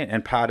 100%.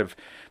 And part of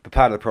the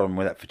problem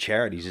with that for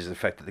charities is the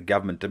fact that the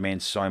government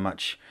demands so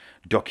much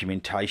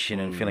documentation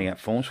and filling out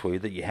forms for you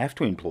that you have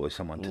to employ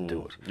someone to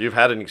do it. You've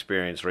had an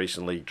experience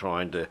recently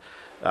trying to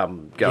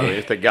go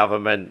with the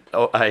government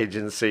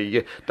agency.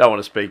 You don't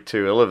want to speak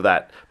too ill of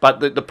that. But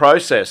the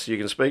process, you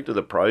can speak to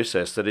the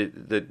process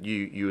that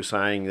you were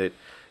saying that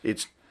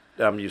it's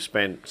you've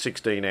spent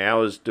 16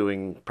 hours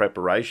doing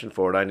preparation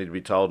for it, only to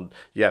be told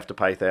you have to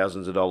pay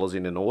thousands of dollars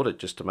in an audit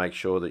just to make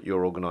sure that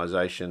your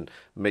organisation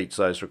meets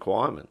those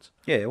requirements.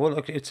 Yeah, well,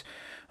 look, it's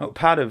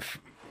part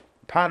of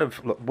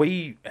look,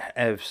 we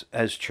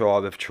as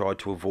Tribe have tried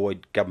to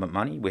avoid government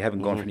money. We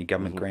haven't gone for any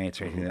government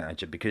grants or anything like that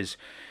nature because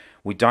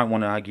we don't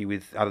want to argue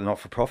with other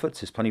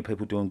not-for-profits. There's plenty of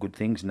people doing good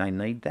things and they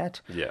need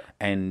that. Yeah.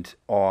 And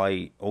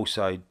I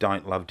also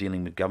don't love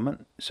dealing with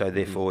government, so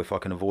therefore if I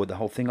can avoid the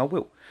whole thing, I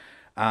will.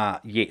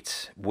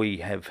 Yet we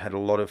have had a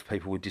lot of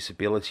people with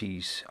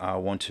disabilities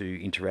want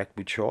to interact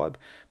with Tribe.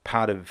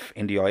 Part of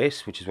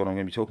NDIS, which is what I'm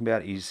going to be talking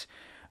about, is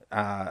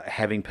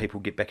having people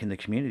get back in the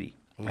community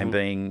and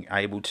being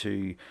able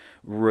to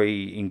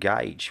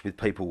re-engage with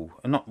people,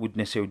 not with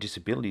necessarily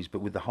disabilities, but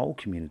with the whole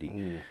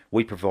community.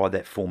 We provide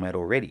that format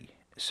already.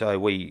 So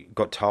we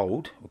got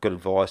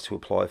advised to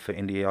apply for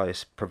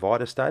NDIS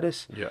provider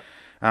status. Yeah.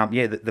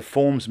 The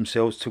forms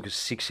themselves took us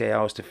 6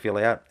 hours to fill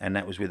out, and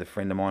that was with a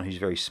friend of mine who's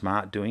very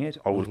smart doing it.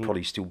 I would have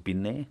probably still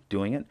been there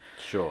doing it.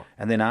 Sure.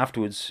 And then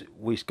afterwards,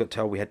 we got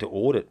told we had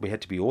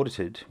to be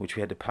audited, which we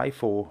had to pay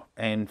for,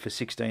 and for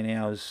 16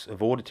 hours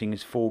of auditing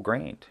is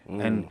 $4,000.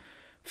 And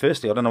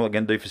firstly, I don't know what I'm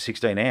going to do for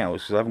 16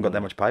 hours because I haven't got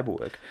that much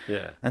paperwork.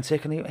 Yeah. And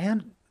secondly,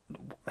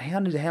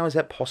 how is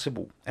that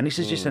possible? And this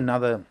is just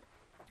another.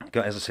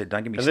 As I said,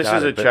 don't get me started. And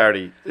this is a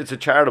charity. It's a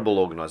charitable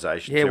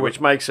organisation, too, which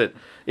makes it.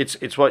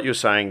 It's what you're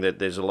saying, that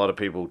there's a lot of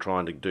people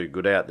trying to do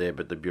good out there,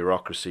 but the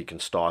bureaucracy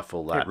can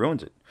stifle that. It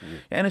ruins it.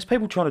 And there's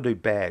people trying to do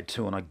bad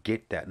too, and I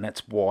get that, and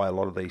that's why a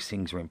lot of these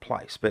things are in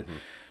place. But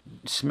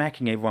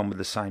smacking everyone with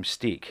the same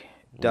stick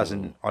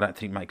doesn't. I don't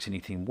think makes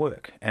anything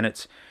work. And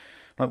it's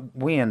like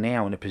we are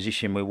now in a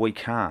position where we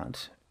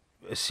can't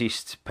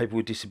assist people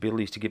with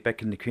disabilities to get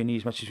back in the community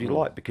as much as we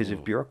like because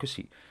of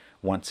bureaucracy.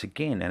 Once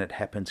again, and it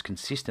happens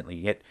consistently.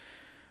 Yet,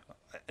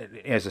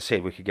 as I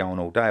said, we could go on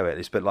all day about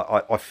this, but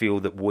I feel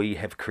that we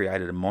have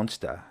created a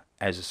monster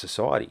as a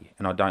society,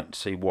 and I don't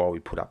see why we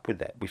put up with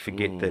that. We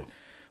forget that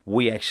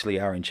we actually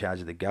are in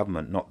charge of the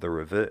government, not the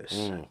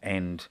reverse.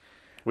 And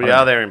we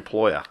are their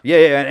employer.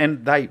 Yeah,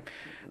 and they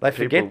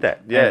forget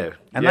that. Yeah,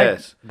 and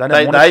yes. They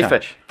don't want to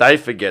change. They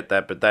forget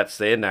that, but that's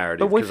their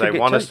narrative because they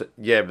want us.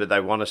 But they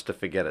want us to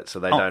forget it, so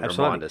they don't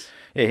remind us.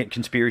 Yeah,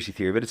 conspiracy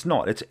theory, but it's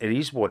not. It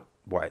is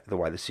the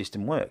way the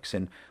system works,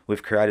 and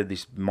we've created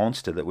this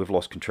monster that we've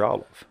lost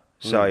control of.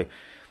 So,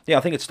 I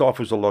think it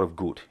stifles a lot of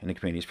good in the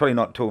community. It's probably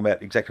not talking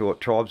about exactly what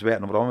Tribe's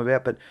about and what I'm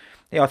about, but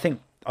I think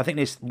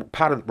there's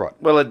part of it right.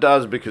 Well, it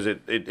does because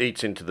it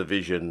eats into the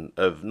vision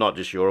of not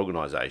just your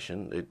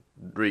organisation.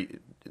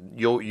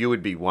 You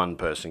would be one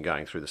person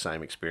going through the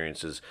same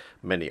experience as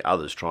many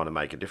others trying to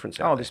make a difference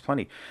out there. There's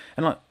plenty.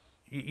 And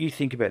you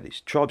think about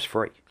this. Tribe's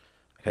free.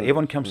 Okay,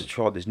 everyone comes to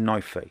Tribe. There's no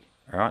fee.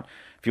 All right.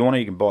 If you want to,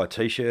 you can buy a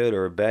T-shirt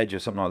or a badge or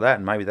something like that,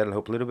 and maybe that'll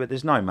help a little bit.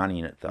 There's no money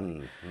in it,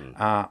 though.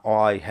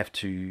 I have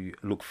to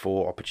look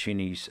for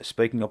opportunities,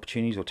 speaking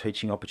opportunities or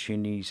teaching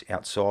opportunities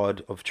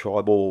outside of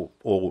Tribe or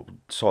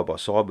side by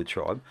side with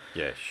Tribe.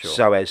 Yeah, sure.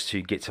 So as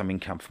to get some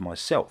income for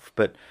myself.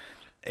 But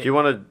do you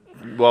want to,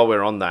 while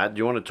we're on that, do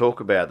you want to talk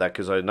about that?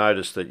 Because I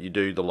noticed that you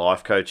do the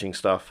life coaching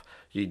stuff,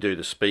 you do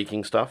the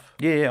speaking stuff.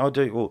 Yeah, I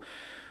do. Well,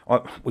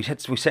 we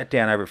sat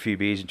down over a few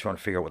beers and trying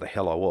to figure out what the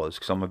hell I was,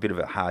 because I'm a bit of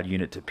a hard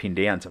unit to pin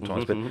down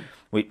sometimes. But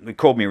we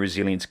called me a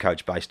resilience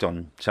coach based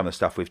on some of the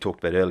stuff we've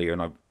talked about earlier,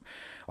 and I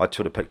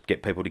sort of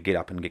get people to get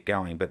up and get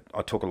going. But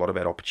I talk a lot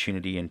about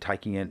opportunity and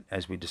taking it,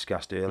 as we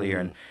discussed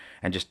earlier,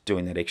 and just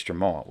doing that extra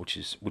mile, which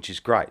is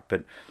great.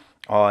 But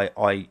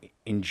I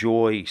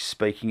enjoy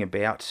speaking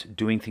about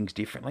doing things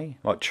differently.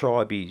 Like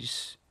Tribe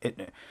is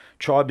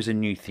a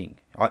new thing.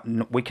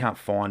 We can't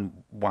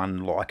find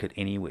one like it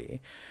anywhere.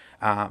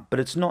 But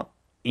it's not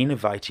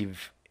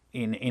innovative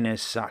in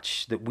as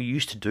such that we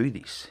used to do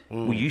this.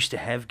 We used to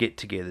have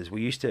get-togethers.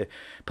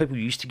 People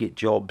used to get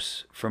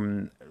jobs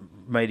from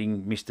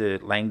meeting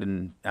Mr.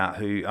 Langdon,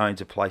 who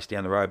owns a place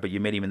down the road, but you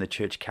met him in the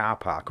church car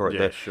park or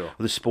at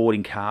the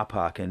sporting car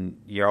park,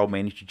 and your old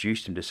man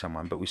introduced him to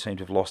someone. But we seem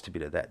to have lost a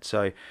bit of that.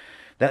 So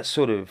that's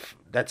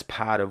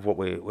part of what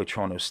we're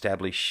trying to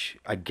establish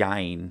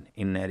again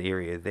in that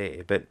area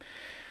there. But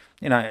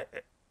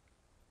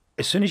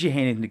as soon as you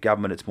hand it into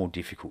government, it's more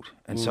difficult.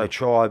 And so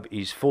Tribe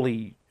is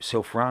fully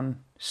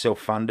self-run,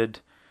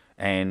 self-funded,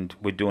 and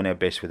we're doing our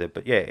best with it.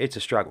 But yeah, it's a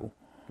struggle.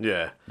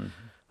 Yeah.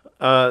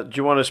 Do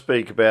you want to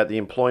speak about the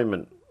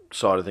employment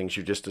side of things?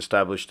 You've just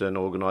established an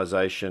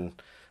organisation.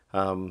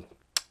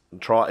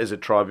 Is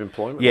it Tribe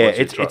Employment? Yeah,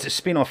 it's a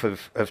spin-off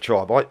of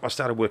Tribe. I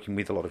started working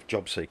with a lot of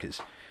job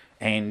seekers,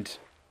 and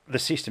the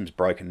system's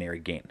broken there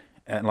again.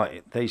 And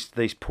like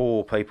these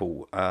poor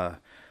people are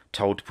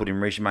told to put in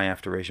resume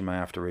after resume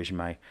after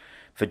resume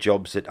for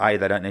jobs that A,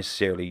 they don't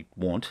necessarily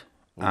want,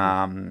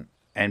 and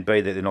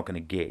B, that they're not going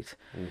to get.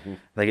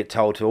 They get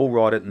told to all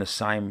write it in the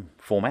same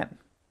format,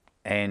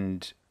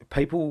 and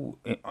people,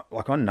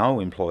 like I know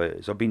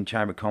employers, I've been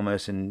Chamber of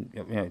Commerce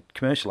and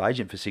commercial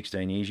agent for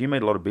 16 years, you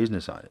meet a lot of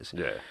business owners,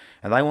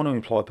 and they want to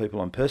employ people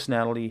on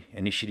personality,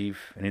 initiative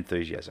and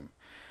enthusiasm.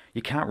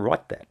 You can't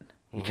write that.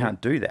 You can't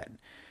do that.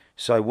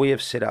 So we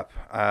have set up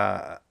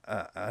an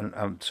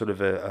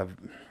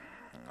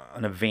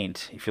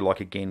event, if you like,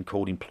 again,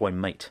 called Employ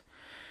Meet.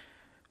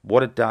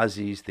 What it does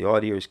is, the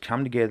idea is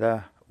come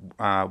together,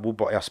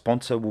 our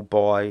sponsor will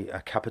buy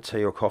a cup of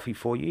tea or coffee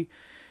for you.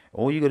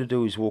 All you got to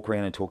do is walk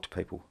around and talk to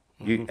people.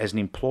 You, as an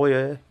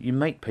employer, you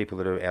meet people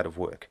that are out of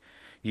work.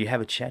 You have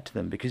a chat to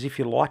them, because if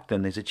you like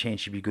them, there's a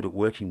chance you'll be good at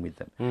working with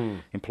them.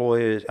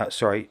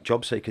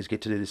 Job seekers get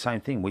to do the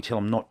same thing. We tell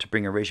them not to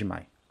bring a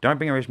resume. Don't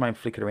bring a resume and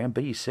flick it around.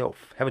 Be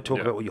yourself. Have a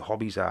talk about what your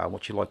hobbies are,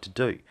 what you like to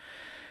do.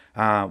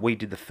 We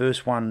did the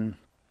first one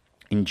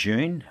in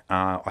June.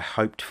 I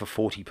hoped for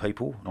 40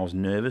 people, and I was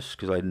nervous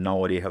because I had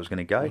no idea how it was going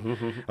to go.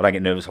 I don't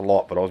get nervous a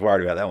lot, but I was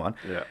worried about that one.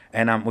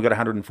 And we got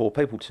 104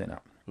 people turn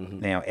up.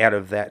 Now, out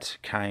of that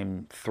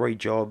came 3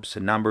 jobs,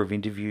 a number of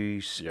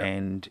interviews,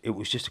 and it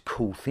was just a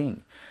cool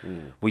thing.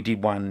 We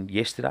did one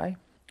yesterday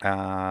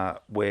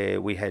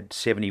where we had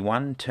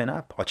 71 turn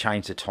up. I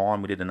changed the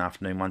time. We did an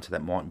afternoon one, so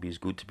that mightn't be as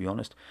good, to be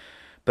honest.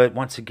 But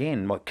once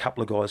again, like, a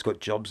couple of guys got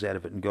jobs out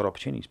of it and got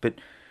opportunities. But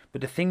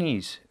the thing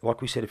is,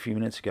 like we said a few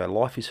minutes ago,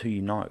 life is who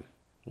you know.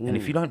 And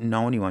if you don't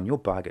know anyone, you're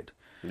buggered.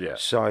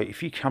 So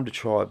if you come to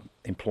Tribe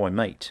Employ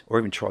Meet, or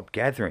even Tribe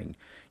Gathering,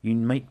 you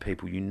meet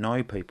people, you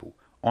know people.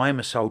 I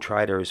am a sole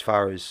trader as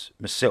far as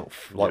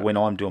myself, like when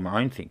I'm doing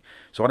my own thing.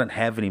 So I don't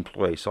have an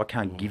employee, so I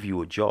can't give you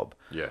a job.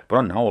 But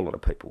I know a lot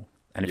of people.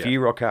 And if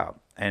you rock up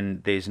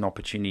and there's an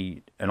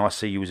opportunity and I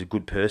see you as a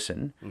good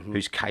person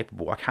who's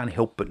capable, I can't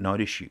help but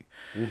notice you.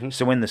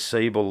 So when the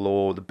Siebel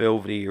or the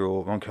Belvedere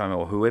or Roncoma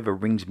or whoever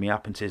rings me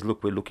up and says,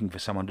 look, we're looking for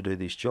someone to do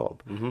this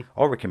job,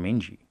 I'll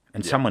recommend you.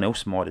 And someone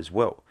else might as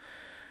well.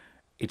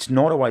 It's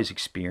not always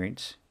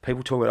experience.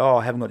 People talk about,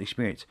 I haven't got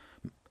experience.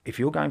 If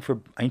you're going for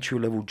an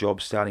entry-level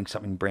job, starting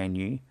something brand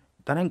new,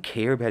 they don't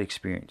care about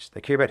experience.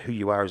 They care about who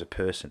you are as a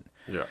person.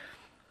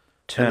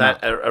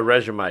 A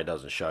resume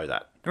doesn't show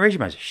that. The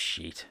resumes are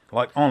shit.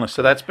 Like, honestly.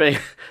 So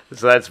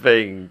that's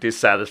being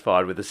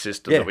dissatisfied with the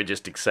system that we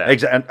just accept.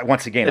 Exactly. And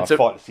once again, I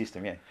fight the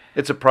system,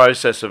 It's a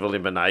process of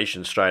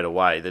elimination straight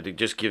away, that it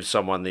just gives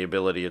someone the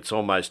ability. It's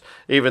almost,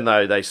 even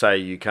though they say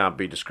you can't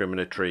be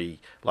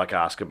discriminatory, like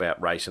ask about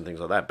race and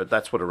things like that, but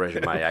that's what a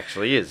resume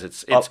actually is.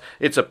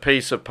 It's a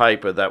piece of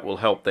paper that will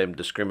help them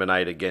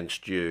discriminate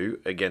against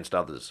you, against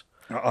others.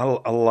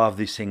 I love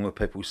this thing where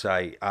people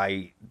say,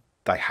 A,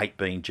 they hate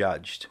being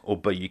judged, or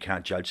B, you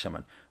can't judge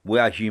someone. We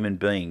are human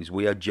beings.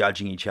 We are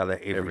judging each other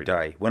every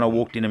day. When I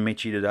walked in and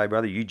met you today,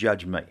 brother, you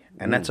judged me,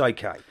 and that's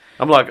okay.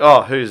 I'm like,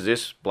 oh, who's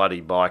this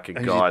bloody biker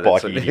Who's guy?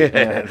 this biker idiot?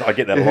 Yeah, I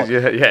get that a lot.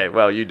 Yeah,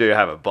 well, you do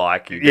have a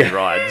bike, you do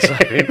ride. So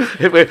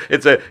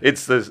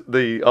it's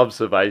the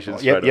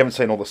observations. You haven't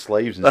seen all the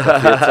sleeves and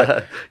stuff yet.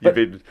 So,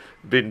 You've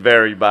been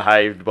very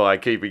behaved by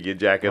keeping your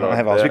jacket on.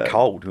 I was a bit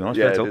cold, to be honest.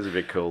 Yeah, it is a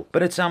bit cool.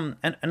 But it's and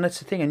that's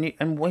the thing,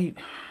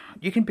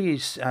 you can be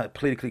as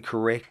politically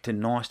correct and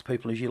nice to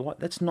people as you like.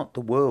 That's not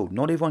the world.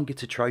 Not everyone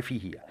gets a trophy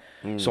here.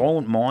 So I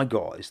want my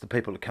guys, the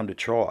people that come to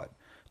Tribe,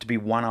 to be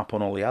one up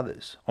on all the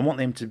others. I want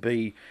them to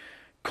be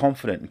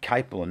confident and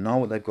capable and know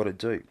what they've got to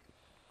do.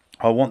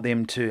 I want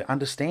them to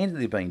understand that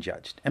they're being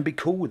judged and be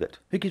cool with it.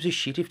 Who gives a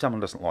shit if someone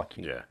doesn't like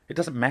you? Yeah. It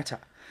doesn't matter.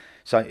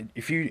 So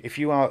if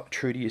you are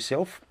true to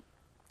yourself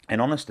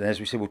and honest, and as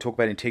we said, we'll talk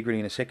about integrity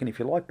in a second if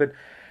you like, but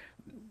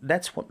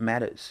that's what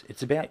matters.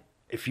 It's about,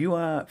 if you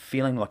are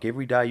feeling like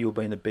every day you're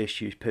being the best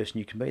person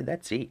you can be,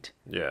 that's it.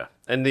 Yeah.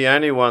 And the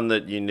only one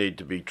that you need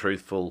to be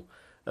truthful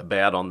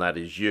about on that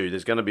is you.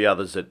 There's going to be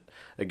others that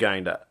are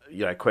going to,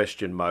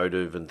 question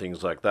motive and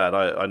things like that.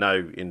 I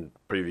know in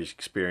previous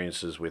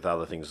experiences with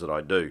other things that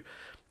I do,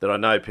 that I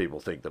know people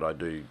think that I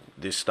do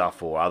this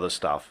stuff or other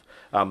stuff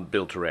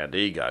built around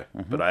ego,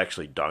 but I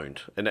actually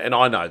don't. And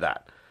I know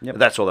that. Yep.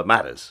 That's all that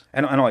matters.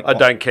 And I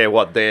don't care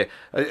what they're...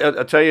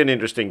 I'll tell you an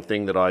interesting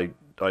thing that I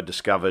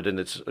discovered, and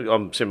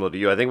I'm similar to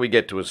you. I think we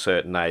get to a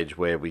certain age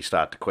where we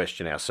start to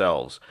question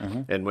ourselves,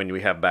 and when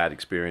we have bad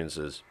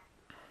experiences.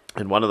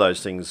 And one of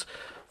those things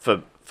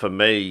for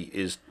me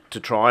is to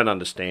try and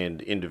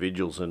understand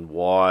individuals and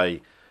why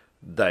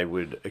they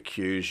would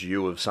accuse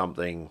you of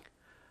something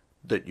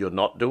that you're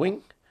not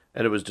doing.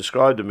 And it was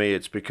described to me,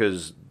 it's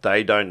because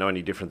they don't know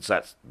any difference.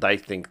 They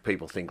think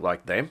people think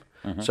like them.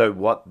 So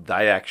what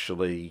they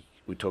actually,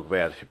 we talk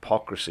about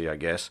hypocrisy, I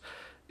guess,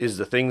 is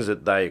the things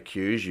that they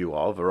accuse you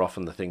of are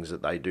often the things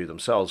that they do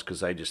themselves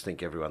because they just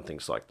think everyone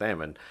thinks like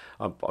them. And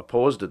I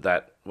paused at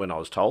that when I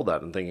was told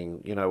that and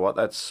thinking, you know what,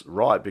 that's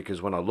right, because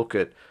when I look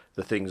at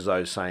the things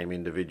those same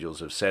individuals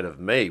have said of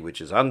me,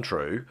 which is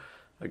untrue,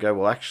 I go,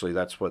 well, actually,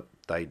 that's what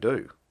they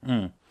do.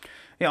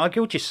 Yeah, I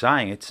get what you're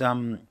saying. It's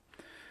sort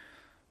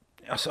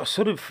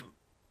of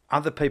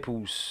other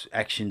people's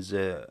actions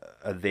are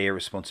their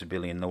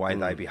responsibility, and the way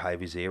they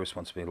behave is their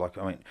responsibility. Like,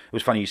 I mean, it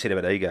was funny you said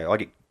about ego. I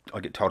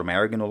get told I'm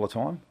arrogant all the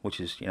time, which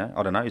is,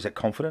 I don't know, is that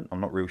confident?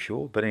 I'm not real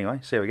sure. But anyway,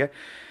 so there we go.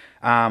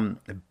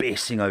 The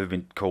best thing I've ever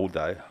been called,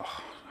 though, I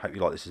hope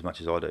you like this as much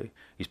as I do,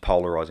 is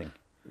polarising.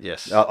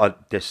 Yes.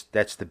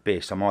 That's the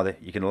best. I'm either,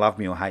 you can love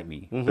me or hate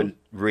me, but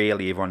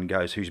rarely everyone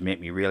goes, who's met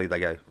me? Rarely they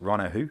go,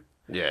 Rhino, who?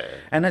 Yeah.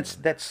 And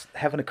that's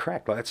having a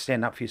crack. Like, that's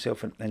standing up for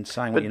yourself and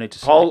saying what you need to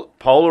say.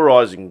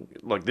 Polarising,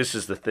 like, this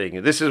is the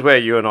thing. This is where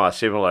you and I are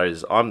similar,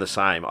 is I'm the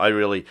same.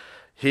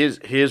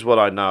 Here's what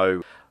I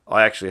know.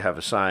 I actually have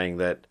a saying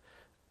that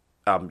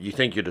you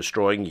think you're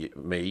destroying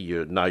me,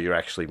 you're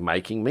actually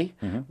making me.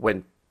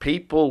 When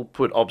people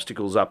put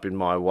obstacles up in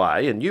my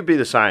way, and you be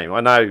the same, I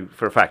know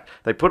for a fact,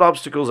 they put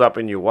obstacles up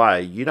in your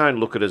way, you don't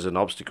look at it as an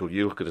obstacle,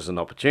 you look at it as an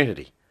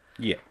opportunity.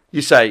 Yeah.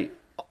 You say,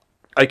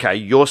 okay,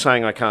 you're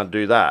saying I can't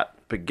do that,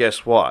 but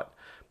guess what?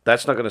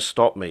 That's not going to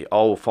stop me.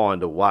 I'll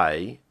find a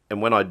way, and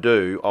when I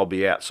do, I'll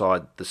be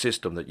outside the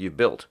system that you've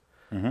built,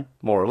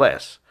 more or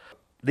less.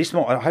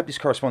 I hope this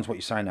corresponds to what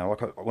you're saying now.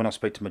 Like when I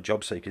speak to my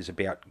job seekers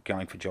about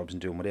going for jobs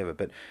and doing whatever,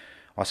 but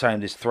I say to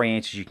them, there's 3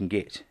 answers you can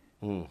get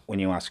when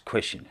you ask a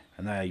question,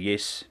 and they are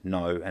yes,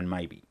 no, and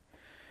maybe.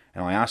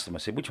 And I asked them, I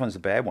said, which one's the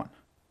bad one?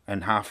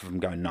 And half of them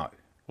go no,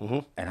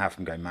 and half of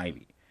them go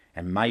maybe.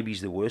 And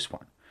maybe's the worst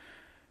one.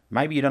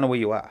 Maybe you don't know where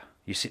you are.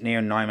 You're sitting there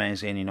in no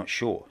man's land, you're not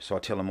sure. So I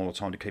tell them all the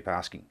time to keep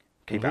asking.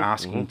 Keep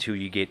asking until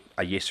you get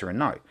a yes or a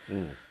no.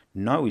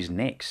 No is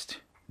next.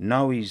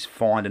 No is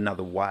find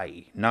another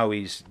way. No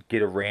is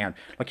get around.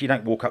 Like, you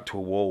don't walk up to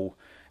a wall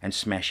and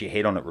smash your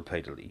head on it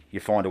repeatedly. You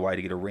find a way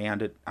to get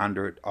around it,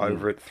 under it,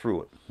 over it,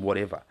 through it,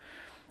 whatever.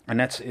 And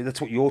that's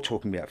what you're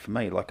talking about for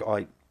me. Like,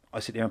 I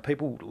sit there and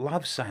people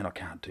love saying I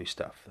can't do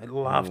stuff. They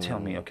love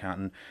telling me I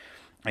can't.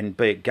 And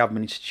be it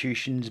government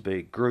institutions, be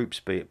it groups,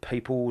 be it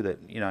people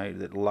that,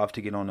 that love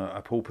to get on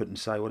a pulpit and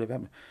say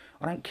whatever.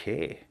 I don't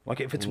care. Like,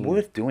 if it's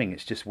worth doing,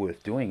 it's just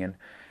worth doing. And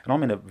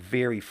I'm in a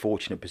very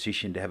fortunate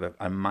position to have an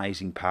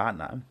amazing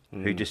partner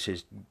who just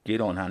says,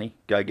 get on, honey,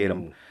 go get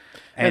them.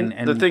 And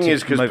the thing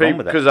is,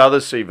 because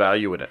others see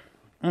value in it.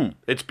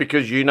 It's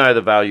because you know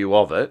the value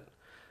of it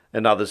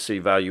and others see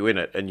value in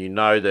it. And you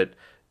know that,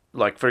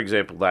 like, for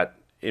example, that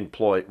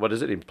employ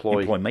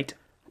meet.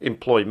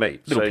 Employ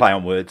meet. Little play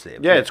on words there.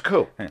 Yeah, it's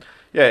cool.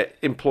 Yeah,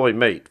 employ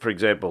meet, for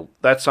example.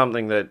 That's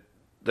something that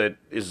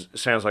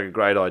sounds like a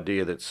great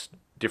idea that's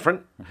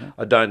different.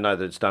 I don't know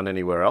that it's done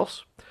anywhere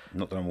else.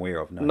 Not that I'm aware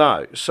of, no.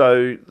 No.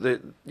 So,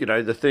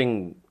 the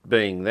thing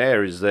being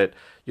there is that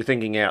you're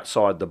thinking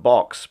outside the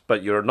box,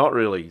 but you're not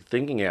really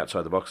thinking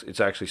outside the box. It's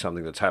actually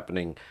something that's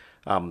happening,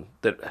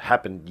 that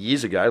happened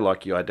years ago,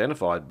 like you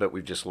identified, but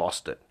we've just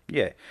lost it.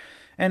 Yeah.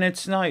 And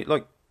it's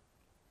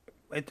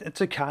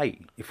it's okay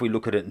if we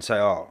look at it and say,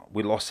 oh,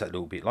 we lost that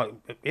little bit. Like,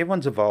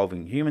 everyone's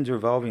evolving. Humans are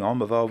evolving.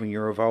 I'm evolving.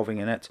 You're evolving,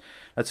 and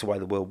that's the way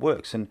the world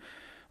works. And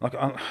like,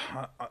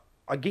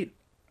 I get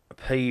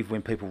peeved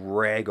when people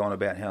rag on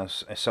about how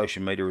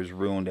social media has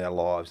ruined our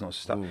lives and all this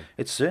stuff.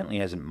 It certainly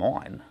hasn't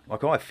mine.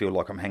 Like, I feel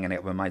like I'm hanging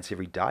out with my mates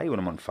every day when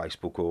I'm on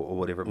Facebook or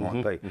whatever it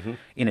might be.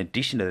 In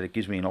addition to that, it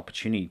gives me an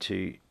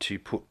opportunity to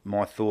put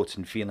my thoughts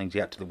and feelings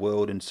out to the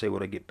world and see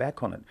what I get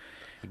back on it.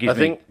 It gives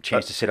me a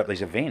chance to set up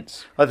these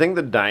events. I think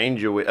the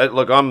danger with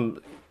look,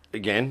 I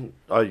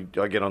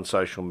get on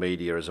social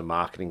media as a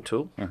marketing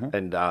tool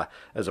and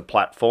as a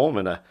platform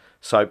and a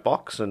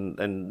soapbox,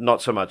 and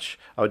not so much.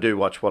 I do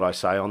watch what I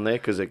say on there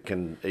because it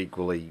can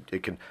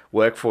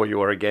work for you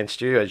or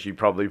against you, as you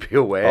probably be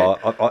aware.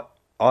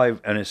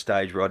 I'm in a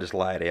stage where I just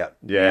lay it out.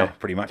 Yeah,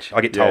 pretty much.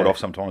 I get told off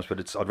sometimes,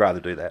 but I'd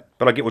rather do that.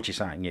 But I get what you're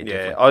saying. Yeah,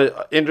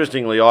 definitely.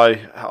 Interestingly,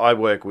 I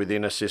work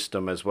within a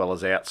system as well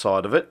as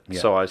outside of it,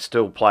 so I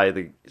still play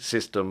the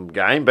system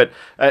game. But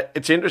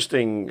it's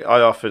interesting.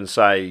 I often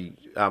say,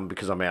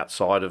 because I'm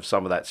outside of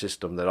some of that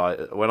system,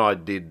 that when I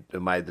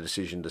made the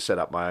decision to set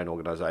up my own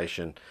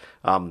organisation,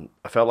 I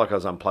felt like I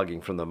was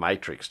unplugging from the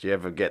matrix. Do you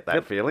ever get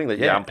that feeling that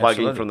you're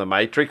unplugging from the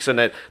matrix, and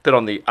that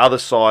on the other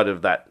side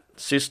of that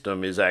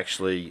system is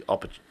actually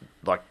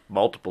like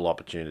multiple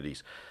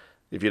opportunities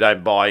if you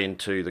don't buy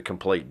into the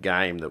complete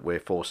game that we're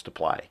forced to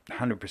play?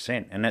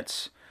 100%. And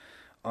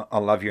I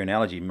love your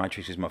analogy.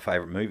 Matrix is my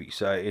favourite movie.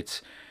 So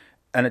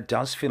and it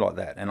does feel like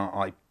that. And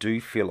I do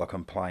feel like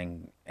I'm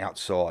playing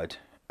outside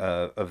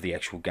of the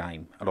actual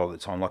game a lot of the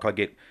time. Like,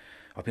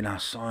 I've been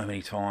asked so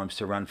many times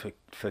to run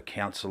for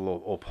council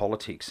or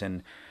politics,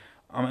 and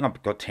I mean,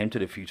 I've got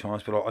tempted a few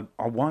times, but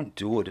I won't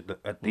do it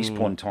at this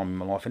point in time in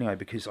my life anyway,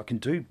 because I can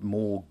do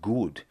more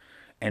good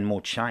and more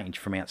change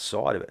from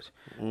outside of it.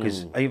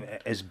 Because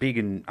as big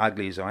and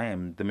ugly as I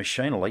am, the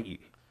machine will eat you.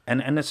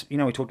 And that's, we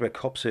talked about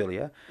cops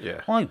earlier.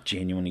 Yeah. I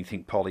genuinely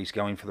think Polly's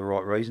going for the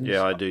right reasons.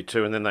 Yeah, I do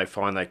too. And then they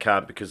find they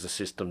can't because the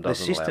system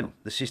doesn't allow them.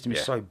 The system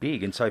is so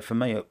big. And so for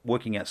me,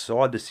 working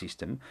outside the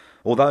system,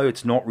 although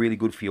it's not really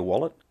good for your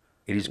wallet,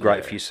 it is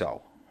great for your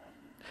soul.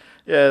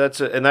 Yeah,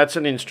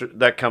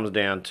 that comes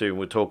down to, and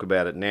we'll talk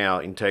about it now,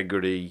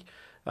 integrity.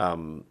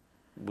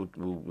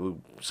 We're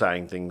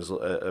saying things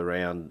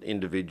around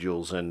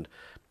individuals and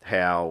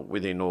how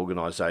within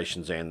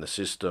organisations and the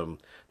system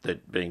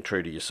that being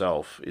true to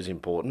yourself is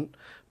important.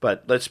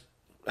 But let's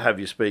have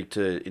you speak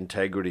to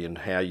integrity and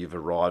how you've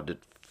arrived at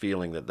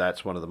feeling that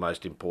that's one of the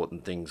most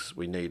important things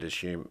we need as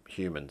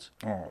humans.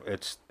 Oh,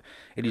 it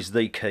is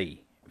the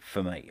key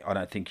for me. I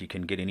don't think you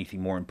can get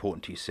anything more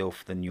important to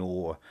yourself than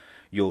your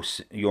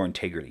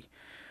integrity.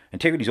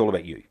 Integrity is all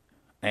about you.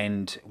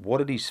 And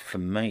what it is for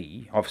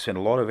me, I've spent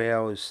a lot of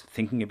hours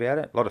thinking about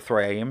it, a lot of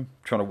 3 a.m.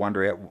 trying to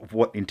wonder out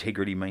what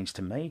integrity means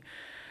to me.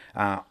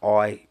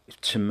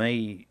 To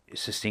me,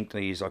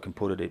 succinctly as I can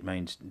put it, it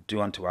means do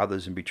unto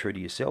others and be true to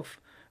yourself.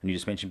 And you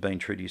just mentioned being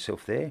true to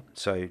yourself there.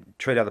 So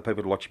treat other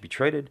people like you be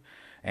treated,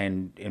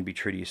 and be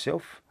true to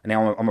yourself. And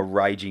now I'm a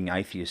raging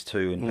atheist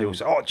too, and people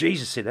say, oh,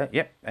 Jesus said that.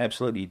 Yep,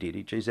 absolutely he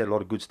did. Jesus had a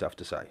lot of good stuff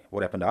to say.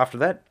 What happened after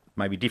that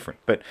may be different,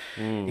 but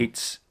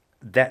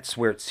that's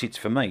where it sits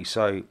for me.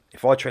 So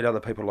if I treat other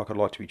people like I'd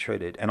like to be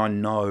treated, and I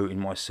know in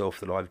myself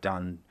that I've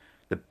done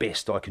the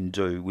best I can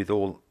do with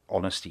all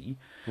honesty,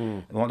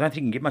 well, I don't think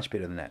you can get much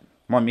better than that.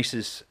 My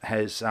missus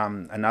has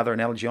another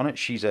analogy on it.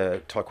 She's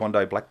a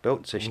Taekwondo black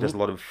belt, so she does a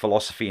lot of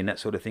philosophy and that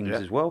sort of things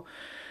as well.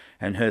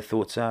 And her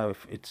thoughts are,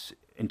 if it's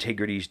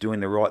integrity is doing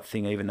the right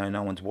thing even though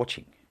no one's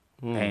watching.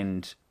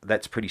 And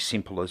that's pretty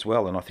simple as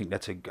well, and I think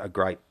that's a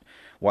great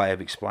way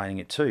of explaining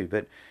it too.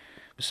 But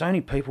so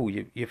many people,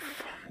 you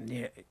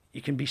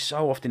can be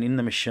so often in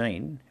the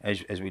machine,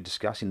 as we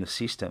discuss in the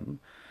system,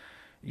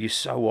 you're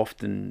so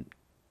often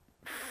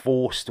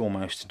forced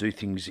almost to do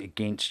things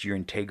against your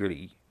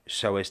integrity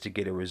so as to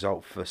get a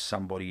result for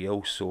somebody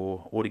else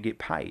or to get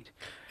paid.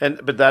 And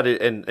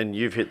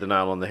you've hit the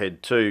nail on the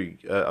head too.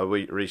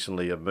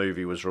 Recently a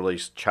movie was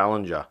released,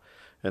 Challenger,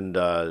 and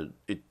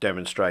it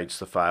demonstrates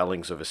the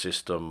failings of a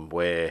system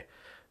where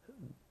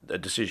a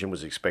decision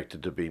was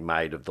expected to be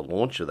made of the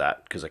launch of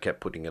that, because they kept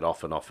putting it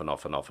off and off and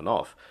off and off and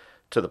off,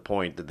 to the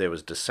point that there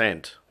was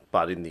dissent.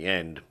 But in the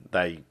end,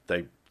 they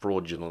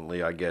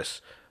fraudulently, I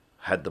guess,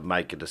 had to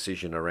make a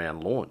decision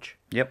around launch.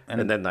 Yep.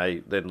 And then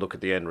they look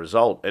at the end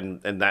result,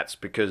 and that's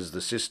because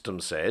the system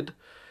said,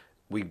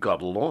 we've got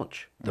to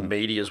launch. The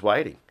media's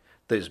waiting.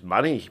 There's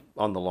money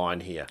on the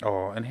line here.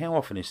 Oh, and how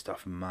often is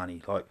stuff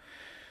money? Like,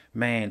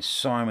 man,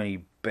 so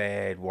many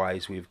bad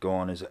ways we've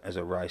gone as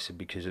a racer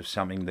because of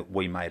something that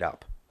we made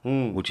up,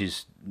 which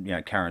is,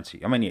 currency.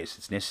 I mean, yes,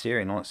 it's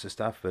necessary and all that sort of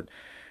stuff, but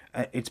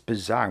it's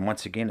bizarre. And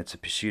once again, it's a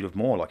pursuit of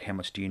more. Like, how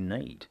much do you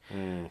need?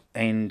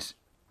 And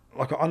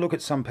like, I look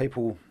at some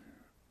people.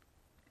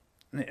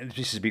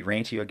 This is a bit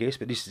ranty, I guess,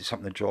 but this is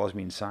something that drives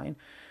me insane.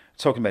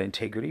 Talking about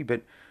integrity,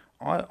 but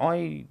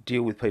I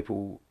deal with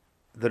people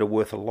that are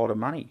worth a lot of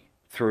money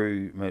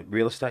through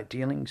real estate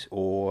dealings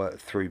or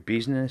through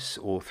business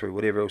or through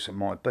whatever else it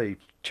might be,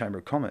 Chamber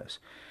of Commerce.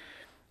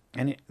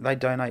 and they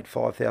donate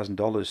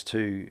 $5,000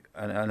 to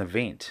an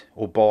event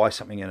or buy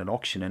something at an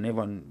auction, and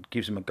everyone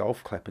gives them a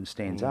golf clap and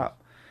stands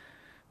up.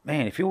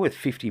 Man, if you're worth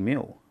 50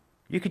 mil,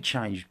 you could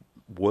change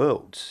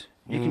worlds.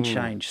 You can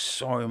change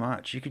so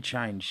much. You could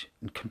change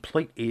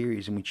complete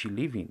areas in which you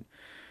live in,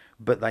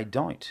 but they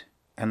don't.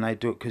 And they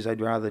do it because they'd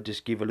rather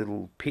just give a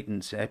little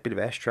pittance, a bit of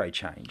ashtray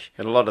change.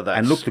 And a lot of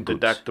that's look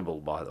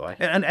deductible, by the way.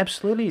 And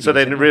absolutely. So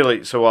then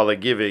really, so while they're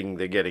giving,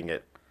 they're getting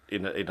it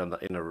in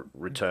a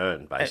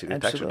return, basically.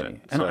 Absolutely.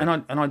 Tax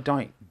return. And I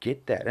don't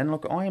get that. And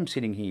look, I am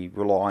sitting here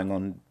relying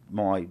on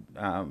my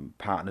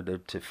partner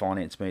to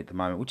finance me at the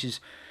moment, which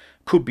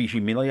could be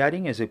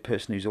humiliating as a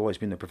person who's always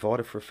been the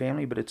provider for a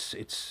family, but it's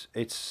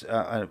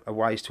a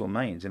ways to a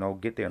means, and I'll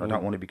get there, and I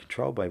don't want to be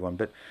controlled by everyone.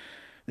 But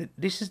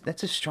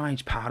that's a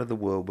strange part of the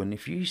world when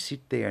if you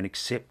sit there and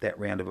accept that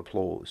round of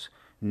applause,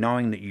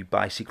 knowing that you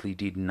basically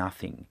did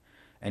nothing,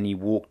 and you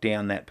walk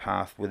down that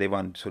path with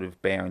everyone sort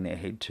of bowing their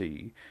head to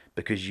you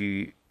because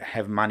you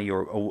have money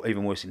or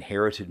even worse,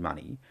 inherited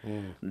money,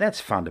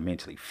 that's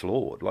fundamentally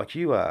flawed. Like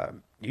you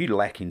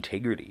lack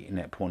integrity in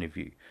that point of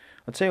view.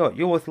 I'll tell you what,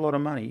 you're worth a lot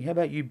of money. How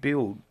about you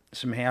build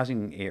some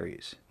housing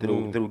areas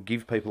that'll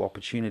give people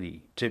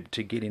opportunity to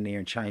get in there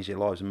and change their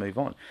lives and move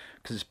on?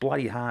 Because it's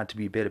bloody hard to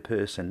be a better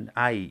person,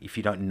 A, if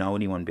you don't know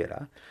anyone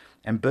better,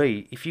 and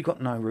B, if you've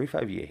got no roof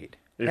over your head.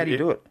 How do you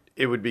do it?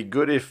 It would be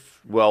good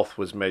if wealth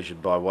was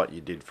measured by what you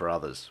did for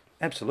others.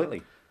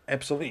 Absolutely.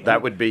 Absolutely.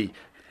 That would be,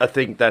 I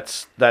think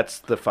that's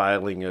the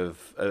failing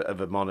of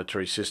a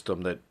monetary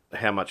system, that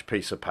how much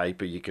piece of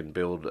paper you can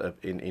build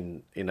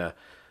in a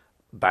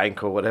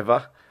bank or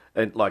whatever,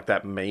 and like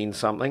that means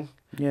something.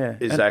 Yeah.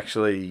 Is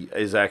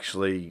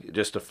actually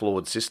just a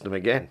flawed system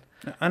again.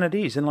 And it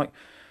is. And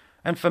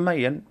for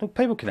me, and look,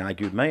 people can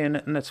argue with me,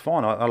 and that's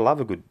fine. I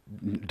love a good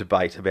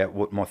debate about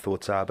what my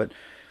thoughts are. But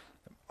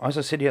as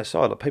I said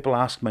outside, like, people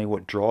ask me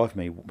what drives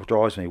me.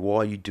 Why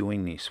are you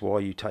doing this? Why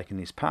are you taking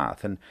this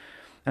path? And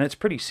it's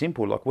pretty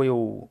simple. Like we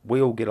all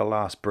get a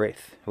last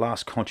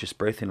conscious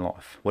breath in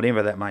life,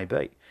 whatever that may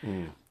be.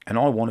 And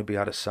I want to be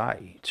able to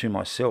say to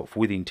myself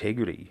with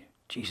integrity,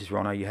 Jesus,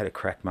 Rono, you had a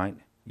crack, mate.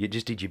 You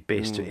just did your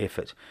best to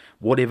effort.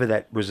 Whatever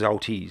that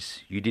result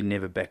is, you didn't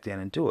ever back down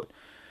and do it.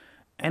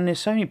 And there's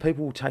so many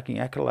people taking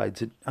accolades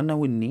that are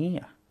nowhere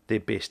near their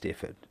best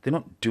effort. They're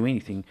not doing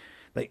anything.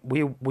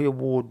 We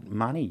award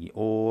money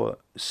or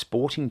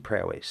sporting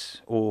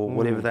prowess or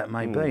whatever that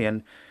may be,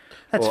 and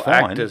that's or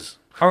fine. Actors.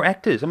 Or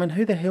actors. I mean,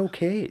 who the hell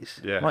cares?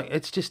 Yeah. Like,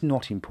 it's just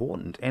not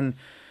important. And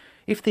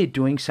if they're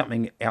doing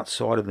something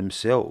outside of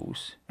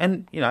themselves,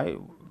 and, you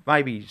know,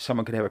 maybe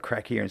someone could have a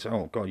crack here and say,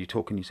 oh, God, you're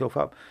talking yourself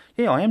up.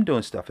 Yeah, I am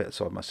doing stuff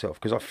outside myself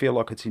because I feel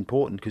like it's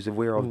important because of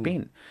where I've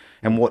been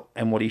and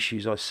what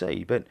issues I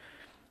see. But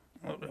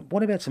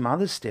what about some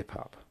others step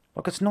up?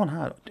 Like, it's not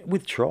hard.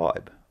 With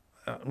Tribe,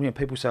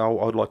 people say, oh,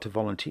 I'd like to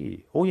volunteer.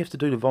 All you have to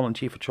do to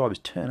volunteer for Tribe is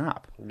turn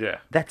up. Yeah.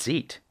 That's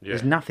it. Yeah.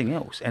 There's nothing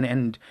else.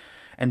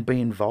 And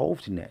be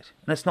involved in that.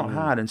 And it's not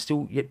hard,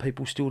 and yet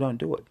people still don't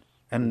do it.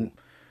 And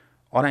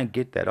I don't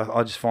get that.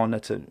 I just find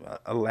that's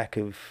a lack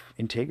of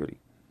integrity.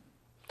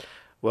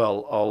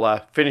 Well,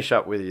 I'll finish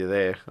up with you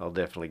there. I'll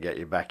definitely get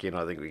you back in.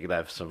 I think we could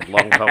have some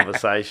long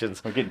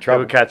conversations. We'll get in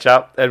trouble. We'll catch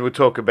up, and we'll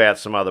talk about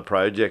some other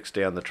projects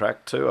down the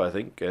track too, I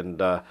think,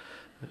 and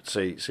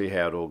see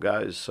how it all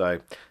goes. So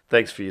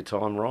thanks for your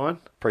time, Ryan.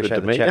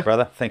 Appreciate the chat,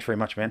 brother. Thanks very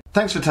much, man.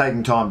 Thanks for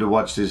taking time to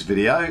watch this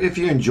video. If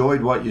you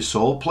enjoyed what you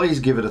saw, please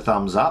give it a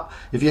thumbs up.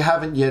 If you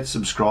haven't yet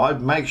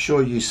subscribed, make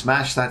sure you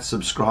smash that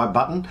subscribe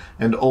button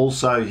and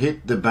also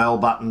hit the bell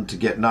button to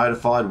get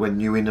notified when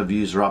new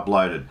interviews are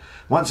uploaded.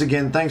 Once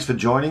again, thanks for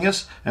joining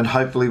us, and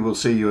hopefully we'll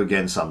see you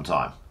again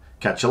sometime.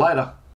 Catch you later.